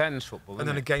defensive end, football, and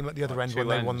then a game at the other end when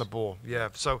they won the ball. Yeah,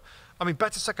 so, I mean,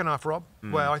 better second half, Rob,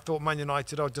 where I thought Man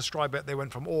United, I'd describe it, they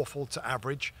went from awful to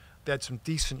average. They had some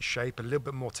decent shape, a little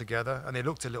bit more together, and they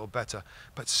looked a little better.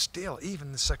 But still, even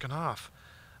in the second half,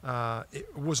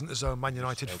 it wasn't as though Man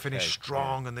United finished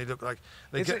strong and they looked like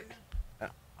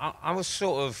I was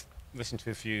sort of listening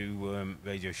to a few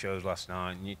radio shows last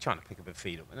night, and you're trying to pick up a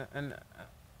feed up, and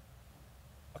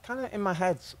I kind of in my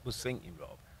head was thinking,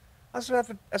 Rob, has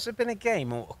there been a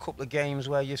game or a couple of games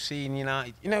where you've seen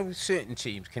United, certain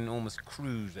teams can almost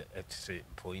cruise at a certain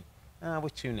point. We're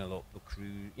 2-0 up, the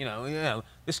cruise,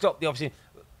 they stop the opposition,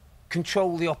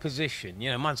 control the opposition.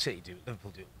 Man City do it,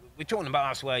 Liverpool do it. We're talking about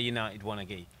that's where United want to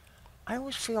get. I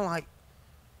always feel like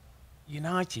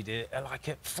United are like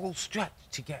at full stretch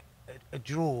to get a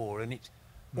draw, and it's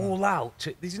all out.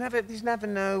 There's never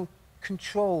no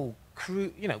control,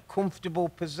 comfortable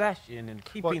possession and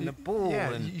keeping the ball.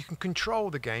 Yeah, you can control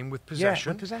the game with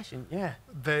possession.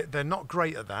 They're not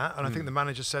great at that, and I think the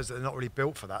manager says that they're not really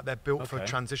built for that. They're built for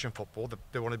transition football.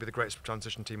 They want to be the greatest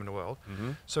transition team in the world.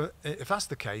 So if that's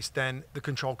the case, then the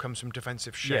control comes from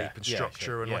defensive shape and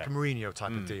structure, and like a Mourinho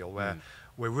type of deal, where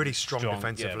we're really strong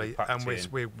defensively, and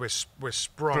we're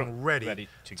sprung, ready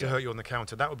to hurt you on the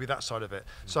counter. That would be that side of it.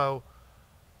 So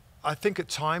I think at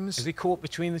times... Is he caught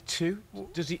between the two?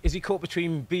 Is he caught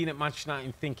between being at Manchester United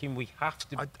and thinking we have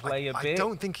to play a bit? I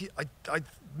don't think he...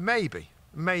 Maybe.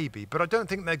 maybe, but I don't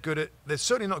think they're good at. They're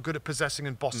certainly not good at possessing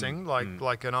and bossing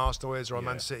like an Arsenal is or a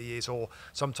Man City is, or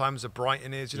sometimes a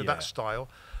Brighton is. That style.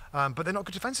 But they're not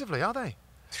good defensively, are they?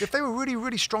 If they were really,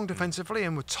 really strong defensively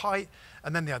and were tight,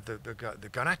 and then they had the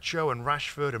Garnacho and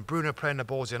Rashford and Bruno playing the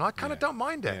balls in, I kind of don't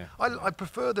mind it. I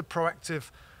prefer the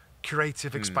proactive,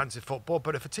 creative, expansive football.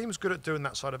 But if a team's good at doing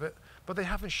that side of it, but they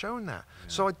haven't shown that.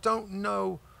 So I don't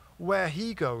know where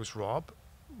he goes, Rob,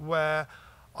 where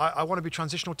I want to be a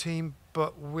transitional team,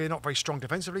 but we're not very strong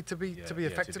defensively to be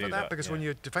effective at that, because when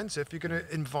you're defensive, you're going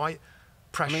to invite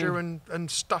pressure and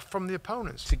stuff from the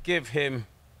opponents. To give him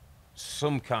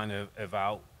some kind of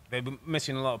out, they've been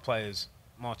missing a lot of players.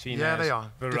 Martinez, they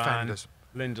are. Varane, Defenders.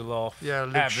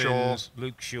 Lindelof,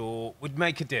 Luke Shaw would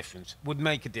make a difference. Would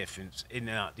make a difference in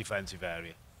that defensive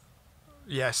area.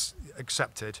 Yes,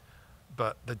 accepted,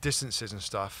 but the distances and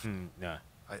stuff. No.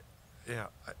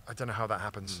 I don't know how that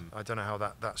happens. I don't know how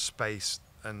that space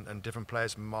and different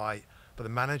players might. But the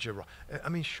manager, I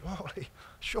mean,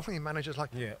 surely managers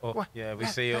like we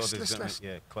see others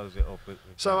close it up.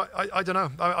 So I don't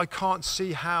know. I can't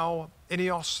see how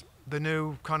Ineos, the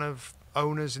new kind of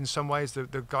owners in some ways,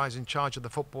 the guys in charge of the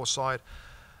football side,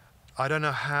 I don't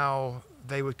know how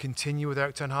they would continue with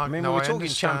Erik ten Hag. I mean, we were talking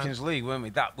Champions League, weren't we?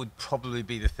 That would probably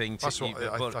be the thing to. That's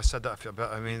what I said that.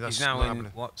 But I mean, that's he's now not in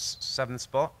happening. what, 7th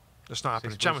spot? That's not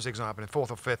happening. Champions League's not happening.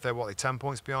 4th or 5th, they're 10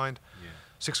 points behind.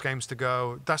 6 games to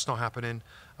go. That's not happening.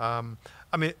 I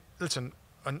mean, listen,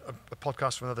 a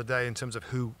podcast for another day in terms of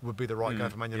who would be the right guy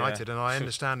for Man United, and I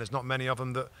understand there's not many of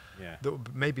them that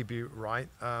would maybe be right.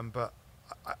 But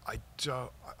I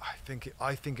think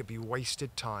it'd be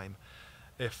wasted time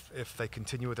if they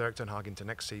continue with Erik ten Hag into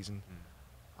next season.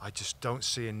 I just don't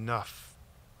see enough.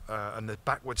 And the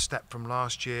backward step from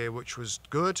last year, which was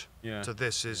good, to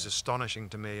this is astonishing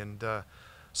to me. And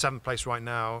 7th place right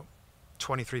now,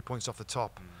 23 points off the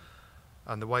top.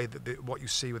 And the way that what you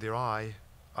see with your eye,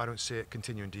 I don't see it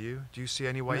continuing. Do you? Do you see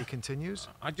any way it continues?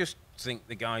 I just think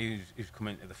the guy who's come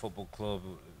into the football club,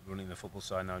 running the football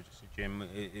side now, just a gym,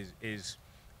 is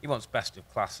he wants best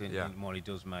of class in what he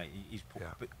does, mate. He's put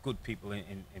good people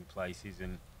in places,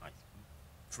 and I'm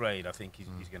afraid I think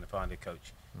he's going to find a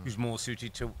coach who's more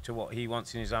suited to what he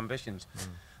wants in his ambitions.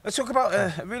 Let's talk about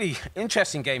a really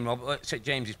interesting game, Rob. It's at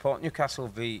James's Park, Newcastle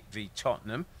v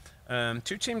Tottenham. 2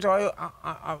 teams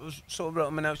I was sort of wrote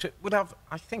on my notes would have,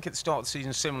 I think at the start of the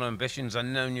season, similar ambitions. I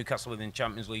know Newcastle within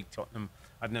Champions League, Tottenham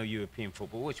had no European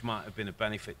football, which might have been a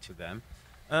benefit to them.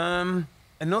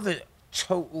 Another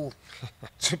total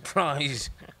surprise,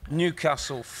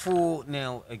 Newcastle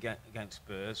 4-0 against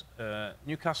Spurs.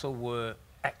 Newcastle were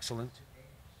excellent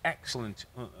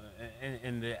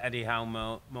in the Eddie Howe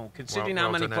mold. Considering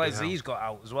how many players he's got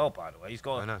out as well, by the way. He's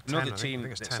got another team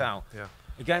that's out.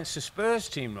 Against the Spurs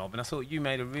team, Rob, and I thought you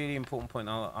made a really important point.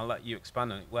 I'll let you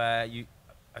expand on it, where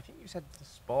I think you said the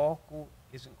sparkle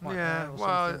isn't quite there or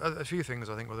something. A few things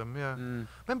I think with them,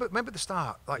 Remember at the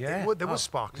start, there was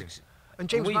sparkling. And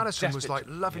James Maddison was like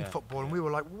loving football, and we were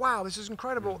like, wow, this is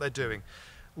incredible what they're doing.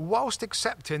 Whilst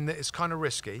accepting that it's kind of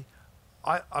risky,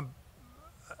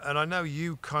 and I know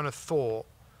you kind of thought,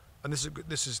 and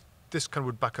this kind of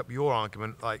would back up your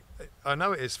argument. Like, I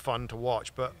know it is fun to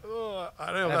watch, but I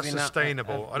don't know if that's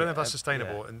sustainable. I don't know if that's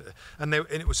sustainable. And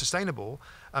it was sustainable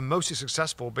and mostly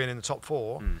successful being in the top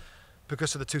 4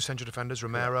 because of the 2 central defenders,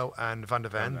 Romero and Van der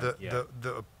Ven, that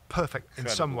are perfect in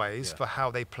some ways for how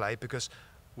they play. Because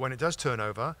when it does turn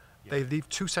over, they leave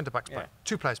 2 centre backs back,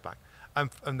 2 players back,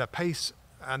 and their pace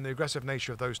and the aggressive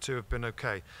nature of those 2 have been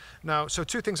okay. Now, so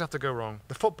 2 things have to go wrong.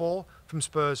 The football from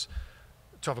Spurs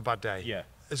to have a bad day.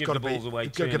 It's got to be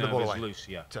give the ball away. Loose,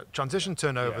 transition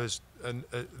turnovers and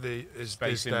is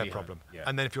their problem.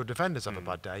 And then if your defenders have a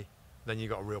bad day, then you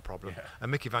got a real problem.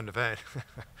 And Mickey Van der Ven,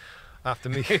 after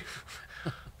me,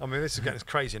 I mean, this is getting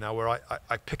crazy now. Where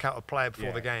I pick out a player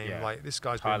before the game, like this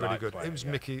guy's been really good. It was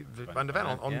Mickey Van der Ven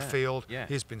on field.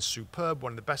 He's been superb,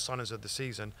 one of the best signers of the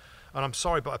season. And I'm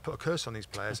sorry, but I put a curse on these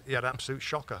players. He had an absolute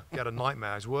shocker. He had a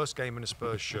nightmare. His worst game in a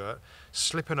Spurs shirt,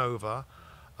 slipping over,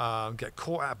 get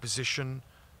caught out of position.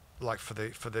 Like for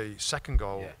the second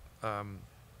goal,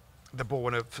 the ball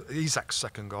went over Isak's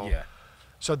second goal.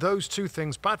 So those 2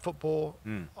 things, bad football.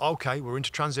 Okay, we're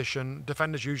into transition.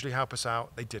 Defenders usually help us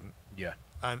out. They didn't.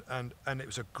 And it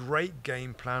was a great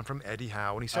game plan from Eddie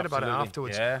Howe, and he said about it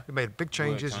afterwards. We made big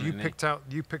changes. You picked out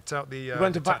the. He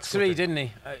went to back 3, didn't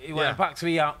he? He went a back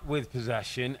 3 out with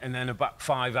possession, and then a back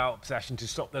 5 out of possession to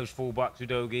stop those full-backs,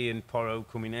 Udogie and Porro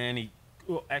coming in. He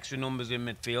got extra numbers in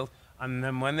midfield. And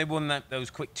then when they won those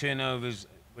quick turnovers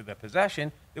with their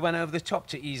possession, they went over the top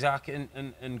to Isak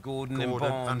and Gordon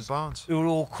and Barnes, who were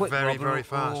all quick, very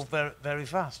fast. All very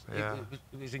fast.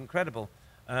 It was incredible.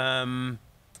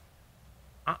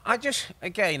 I just,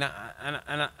 again,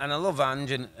 and I love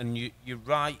Ange, and you're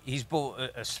right, he's brought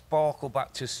a sparkle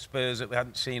back to Spurs that we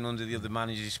hadn't seen under the other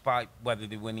managers, despite whether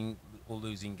they're winning or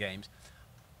losing games.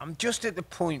 I'm just at the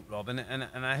point, Rob, and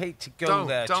I hate to go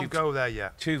there. Don't go there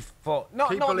yet. Too far.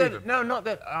 Not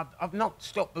that I've not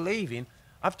stopped believing.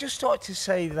 I've just started to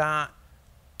say that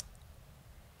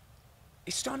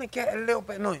he's starting to get a little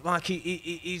bit annoyed. Like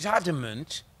he's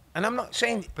adamant. And I'm not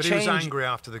saying, but he was angry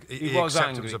after the. He was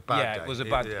angry. It was a bad day. It was a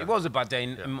bad. It was a bad day,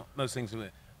 and most things were.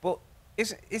 But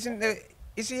is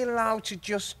he allowed to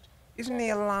just? Isn't he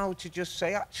allowed to just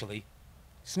say, actually,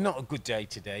 it's not a good day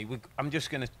today. I'm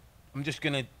just gonna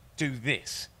do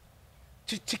this.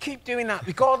 To keep doing that,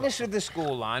 regardless of the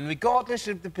scoreline, regardless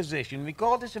of the position,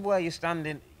 regardless of where you stand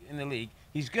in the league,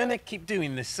 he's gonna keep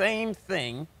doing the same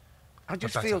thing. I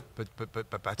just feel, but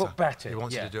better. But better. He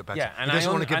wants you to do it better. Yeah, and he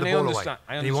doesn't want to give the ball away.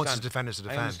 And he wants his defenders to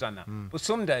defend. I understand that. But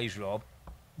some days, Rob,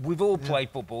 we've all played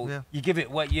football. Yeah. You give it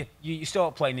away. You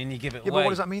start playing and you give it away. But what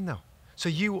does that mean, though?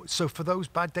 So for those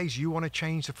bad days, you want to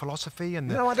change the philosophy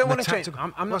and the no, I don't want to change.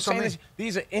 Tactical. I'm not saying this.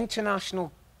 These are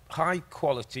international, high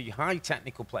quality, high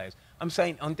technical players. I'm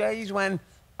saying on days when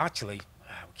actually.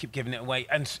 We keep giving it away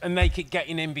and they keep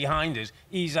getting in behind us.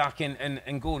 Isaac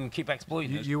and Gordon keep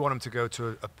exploiting us. You want them to go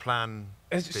to a plan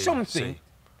B, something, C.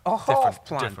 A half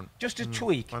plan, different. Just a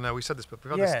tweak. I know, we said this, but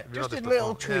we've had this, just a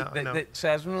little tweak that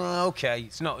says, well, okay,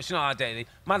 it's not our day.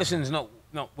 Maddison's not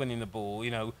winning the ball,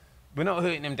 you know. We're not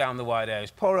hurting him down the wide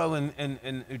areas. Porro and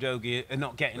Udogie are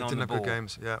not getting on the ball. Good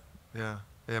games, yeah.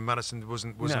 Maddison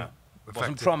wasn't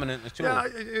prominent at all.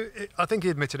 Yeah, I think he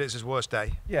admitted it's his worst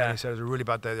day. Yeah. And he said it was a really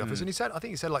bad day at the office. And I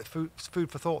think he said like food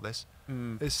for thought.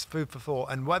 It's food for thought.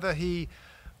 And whether he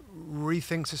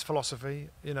rethinks his philosophy,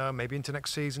 you know, maybe into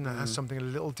next season that has something a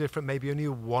little different. Maybe only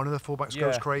one of the fullbacks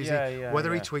goes crazy.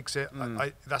 Whether he tweaks it,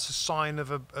 that's a sign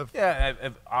of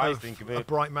I think of it, a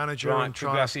bright manager and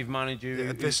progressive manager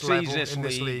who this sees level, this in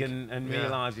this league and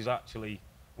realises actually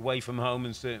away from home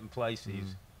in certain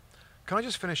places. Can I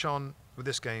just finish on with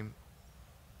this game?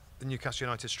 The Newcastle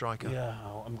United striker. Yeah,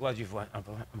 I'm glad you've went. I'm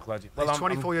glad you. Well, he's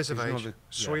 24 years of age,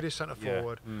 Swedish centre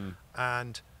forward,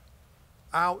 and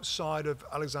outside of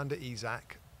Alexander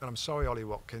Isak, and I'm sorry, Ollie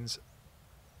Watkins,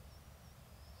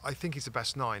 I think he's the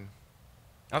best 9.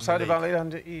 Outside of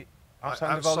Alexander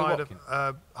outside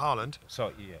of Haaland.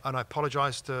 Sorry, and I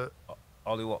apologise to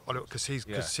Ollie Watkins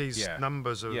because his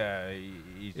numbers are. Yeah,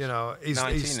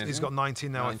 he's got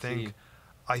 19 now. 19.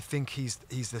 I think he's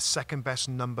the second best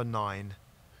number 9.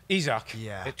 Isak,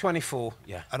 at 24,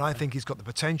 and I think he's got the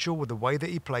potential with the way that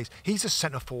he plays. He's a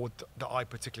centre forward that I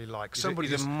particularly like. He's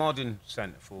a modern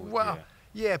centre forward. Well,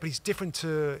 but he's different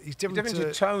to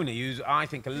Tony, who's I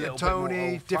think a little bit more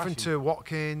old-fashioned. Different to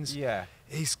Watkins. Yeah,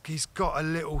 he's got a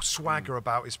little swagger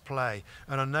about his play,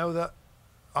 and I know that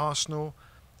Arsenal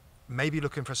may be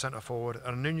looking for a centre forward,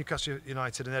 and I know Newcastle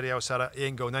United and Eddie Howe said he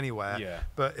ain't going anywhere. Yeah.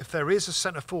 But if there is a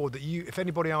centre forward that if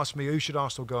anybody asks me who should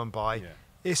Arsenal go and buy.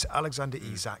 It's Alexander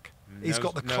Isak. He's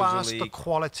got the class, the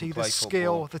quality, the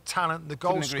skill, the talent, the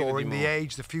goal scoring, the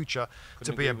age, the future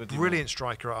to be a brilliant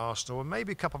striker at Arsenal and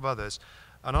maybe a couple of others.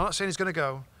 And I'm not saying he's going to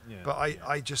go, but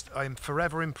I'm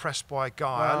forever impressed by a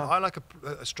guy. I like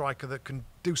a striker that can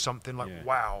do something like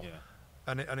wow.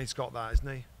 Yeah. And he's got that, isn't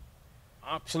he?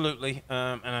 Absolutely,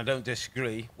 and I don't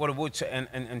disagree. What I would say,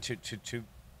 and to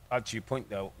add to your point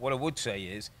though, what I would say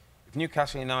is if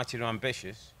Newcastle United are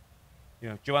ambitious, you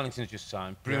know, Joe Ellington's just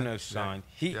signed, Bruno's signed.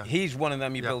 He's one of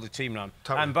them you build a team around.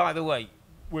 Totally. And by the way,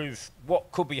 with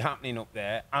what could be happening up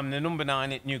there, I'm the number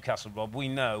 9 at Newcastle, Rob. We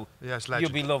know you'll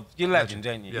be loved. You're legend,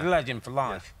 ain't you? You're legend for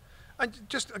life. And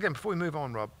just again, before we move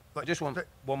on, Rob, I just want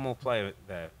one more player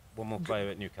there. One more player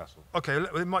at Newcastle. Okay,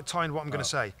 it might tie in what I'm going to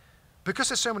say. Because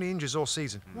there's so many injuries all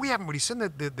season, we haven't really seen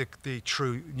the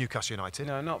true Newcastle United.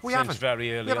 No, not we since haven't.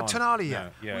 very early on. We haven't Tonali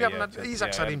yet. No, we haven't had,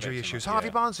 Isak's had injury issues.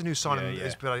 Harvey Barnes, the new signing,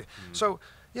 is so.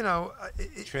 You know,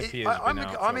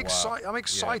 I'm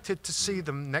excited to see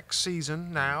them next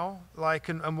season now, like,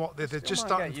 and what they're just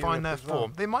starting to find their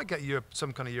form. They might get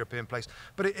some kind of European place,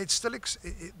 but it's still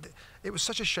it was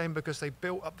such a shame because they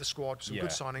built up the squad, some good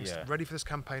signings, ready for this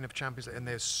campaign of Champions League, and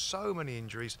there's so many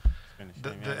injuries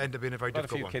that end up being a very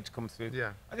difficult one. A few kids come through.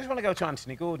 Yeah, I just want to go to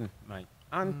Anthony Gordon, mate.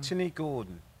 Anthony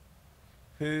Gordon,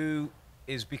 who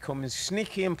is becoming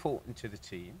sneaky important to the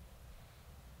team.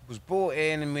 Was brought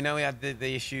in, and we know he had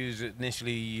the issues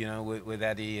initially, you know, with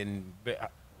Eddie, and a bit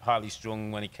highly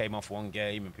strung when he came off one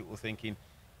game, and people were thinking,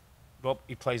 Rob,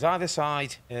 he plays either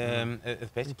side of the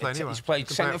pitch. He's played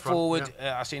centre forward.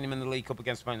 I've seen him in the League Cup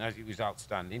against Man United. He was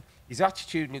outstanding. His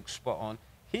attitude looks spot on.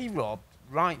 He, Rob,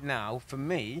 right now, for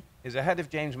me, is ahead of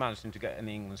James Maddison to get in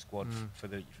the England squad for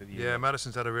the Yeah,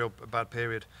 Maddison's had a real bad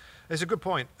period. It's a good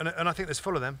point, and I think there's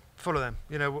full of them.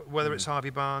 You know, whether it's Harvey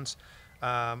Barnes.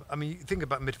 I mean, you think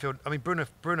about midfield. I mean, Bruno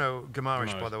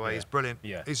Guimaraes, by the way, is brilliant.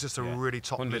 Yeah. He's just a really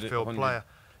top midfield player.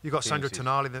 You've got Sandro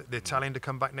Tonali, the Italian, to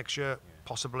come back next year,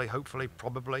 possibly, hopefully,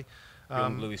 probably.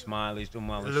 Lewis Miley's done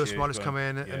well this year. Lewis Miley's come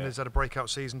in and has had a breakout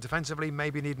season. Defensively,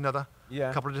 maybe need another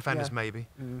couple of defenders, maybe.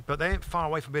 But they ain't far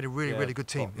away from being a really, really good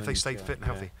team if they stay fit and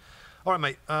healthy. All right,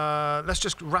 mate, let's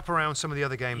just wrap around some of the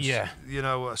other games. Yeah. You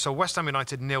know, so West Ham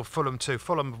United 0, Fulham 2.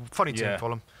 Fulham, funny team,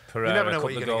 Fulham. Pereira, you never know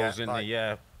what you're going to get.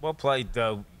 Yeah, well played,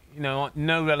 though. You know,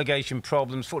 no relegation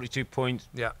problems, 42 points,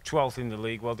 12th in the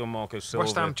league. Well done, Marcus Silva.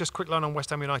 West Ham, just quick line on West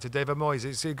Ham United. David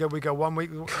Moyes, we go 1 week,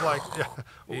 like...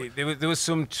 There was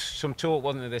some talk,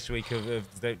 wasn't there, this week,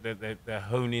 of they're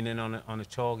honing in on a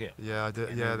target. Yeah,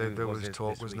 there was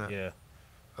talk, wasn't it? Yeah.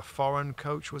 A foreign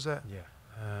coach, was it? Yeah.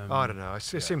 I don't know. It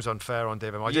seems unfair on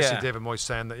David Moyes. I just see David Moyes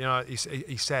saying that, you know,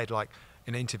 he said, like,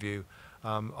 in an interview,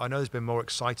 I know there's been more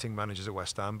exciting managers at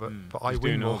West Ham, but I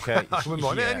win more. Okay. I win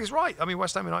more. And he's right. I mean,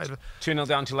 West Ham United... 2-0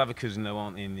 down to Leverkusen, though,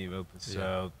 aren't they, in the Europa?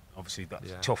 So, obviously,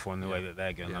 that's a tough one, the way that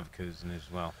they're going, Leverkusen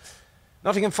as well.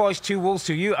 Nottingham Forest 2, Wolves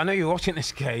 2. I know you're watching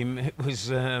this game. It was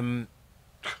some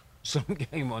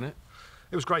game on it.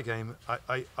 It was a great game.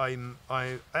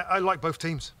 I like both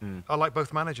teams. I like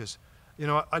both managers. You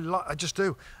know, I just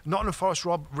do. Nottingham Forest,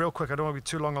 Rob, real quick, I don't want to be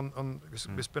too long on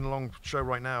it's been a long show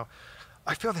right now.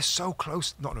 I feel they're so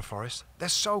close, Nottingham Forest. They're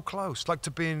so close, like,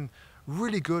 to being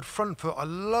really good, front foot. I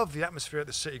love the atmosphere at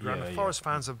the City Ground. The Forest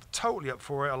fans are totally up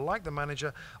for it. I like the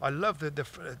manager. I love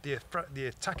the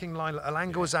attacking line.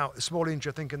 Alanga was out, a small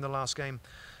injury, I think, in the last game.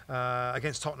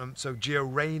 Against Tottenham, so Gio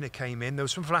Reyna came in. There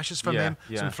was some flashes from him,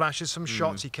 some flashes, some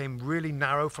shots. He came really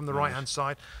narrow from the right-hand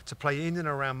side to play in and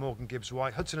around Morgan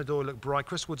Gibbs-White. Hudson-Odoi looked bright.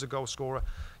 Chris Wood's a goal scorer.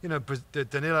 You know,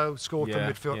 Danilo scored from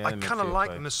midfield. I kind of like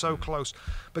them. They're so close.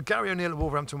 But Gary O'Neill at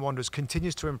Wolverhampton Wanderers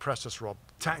continues to impress us, Rob.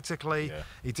 Tactically,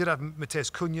 he did have Mateus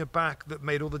Cunha back that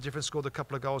made all the difference, scored a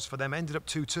couple of goals for them. Ended up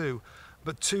 2-2.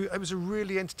 But it was a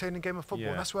really entertaining game of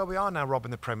football. That's where we are now, Rob,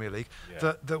 in the Premier League.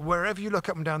 That wherever you look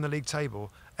up and down the league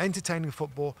table, entertaining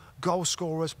football, goal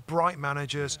scorers, bright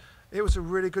managers. It was a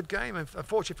really good game. And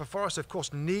unfortunately for Forest, of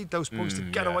course, need those points to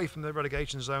get away from the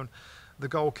relegation zone. The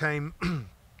goal came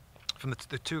from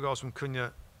the 2 goals from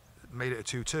Cunha, made it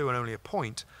a 2-2 and only a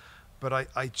point. But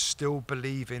I still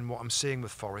believe in what I'm seeing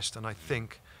with Forest, and I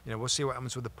think, you know, we'll see what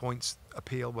happens with the points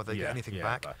appeal, whether they get anything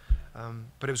back.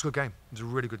 But it was a good game. It was a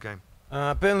really good game.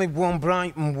 Burnley 1,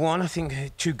 Brighton 1. I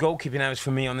think 2 goalkeeping errors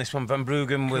for me on this one. Van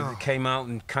Bruggen came out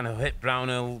and kind of hit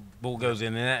Brownhill, ball goes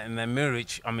in the net, and then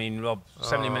Muric. I mean, Rob,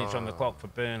 70 minutes on the clock for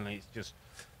Burnley. It's just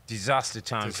disaster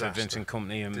time for Vincent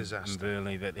Kompany and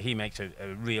Burnley. That he makes a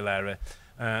real error,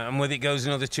 and with it goes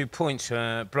another 2 points.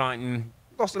 Brighton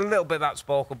lost a little bit of that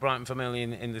sparkle, Brighton from early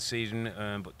in the season,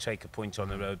 but take a point on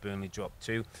the road. Burnley dropped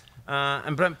 2.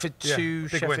 And Brentford 2,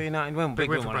 Sheffield United win. Big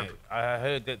win for Brentford. I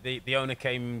heard that the owner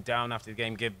came down after the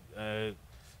game, give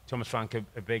Thomas Frank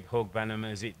a big hug, Benham,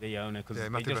 is it the owner? Because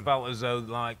it just felt as though,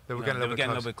 like, they were getting a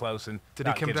little bit close. And did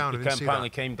he come down? He apparently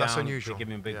came down. That's unusual. To give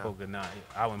him a big hug, and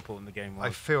how important the game was. I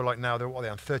feel like now they're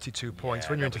on 32 points.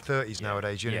 When you're into 30s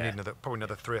nowadays, you need probably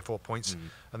another 3 or 4 points,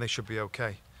 and they should be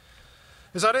okay.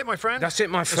 Is that it, my friend? That's it,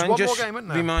 my friend. There's one more game, isn't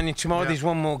there? Reminding tomorrow there's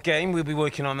one more game. We'll be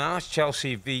working on that. It's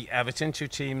Chelsea v Everton, 2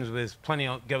 teams with plenty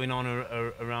going on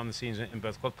around the scenes in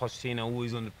both clubs. Pochettino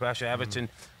always under pressure. Everton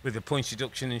with the points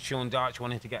deduction, and Sean Dyche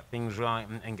wanting to get things right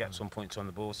and get some points on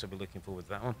the board. So we're looking forward to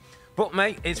that one. But,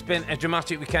 mate, it's been a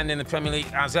dramatic weekend in the Premier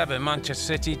League as ever.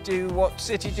 Manchester City do what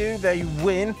City do. They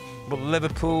win. But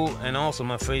Liverpool and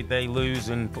Arsenal, I'm afraid, they lose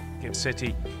and give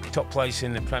City top place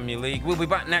in the Premier League. We'll be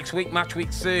back next week,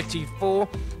 Matchweek 34.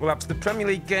 We'll have the Premier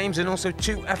League games and also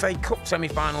 2 FA Cup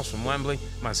semi-finals from Wembley.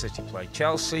 Man City play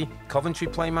Chelsea, Coventry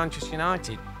play Manchester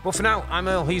United. But for now, I'm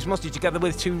Earle, he's Mustoe, together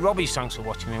with 2 Robbies. Thanks for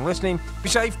watching and listening. Be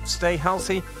safe, stay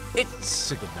healthy.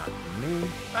 It's a good night from me.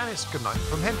 And it's good night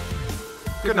from him.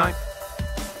 Good night.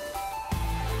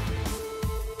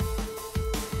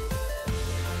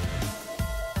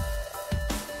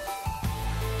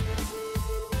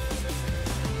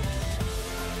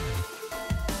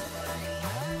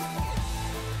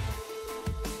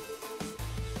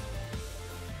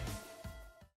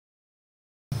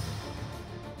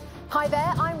 Hi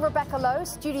there, I'm Rebecca Lowe,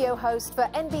 studio host for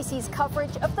NBC's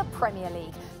coverage of the Premier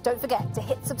League. Don't forget to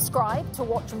hit subscribe to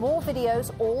watch more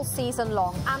videos all season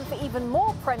long. And for even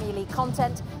more Premier League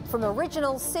content, from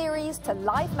original series to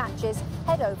live matches,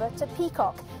 head over to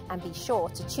Peacock. And be sure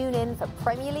to tune in for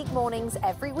Premier League mornings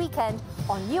every weekend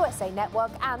on USA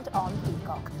Network and on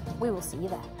Peacock. We will see you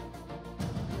there.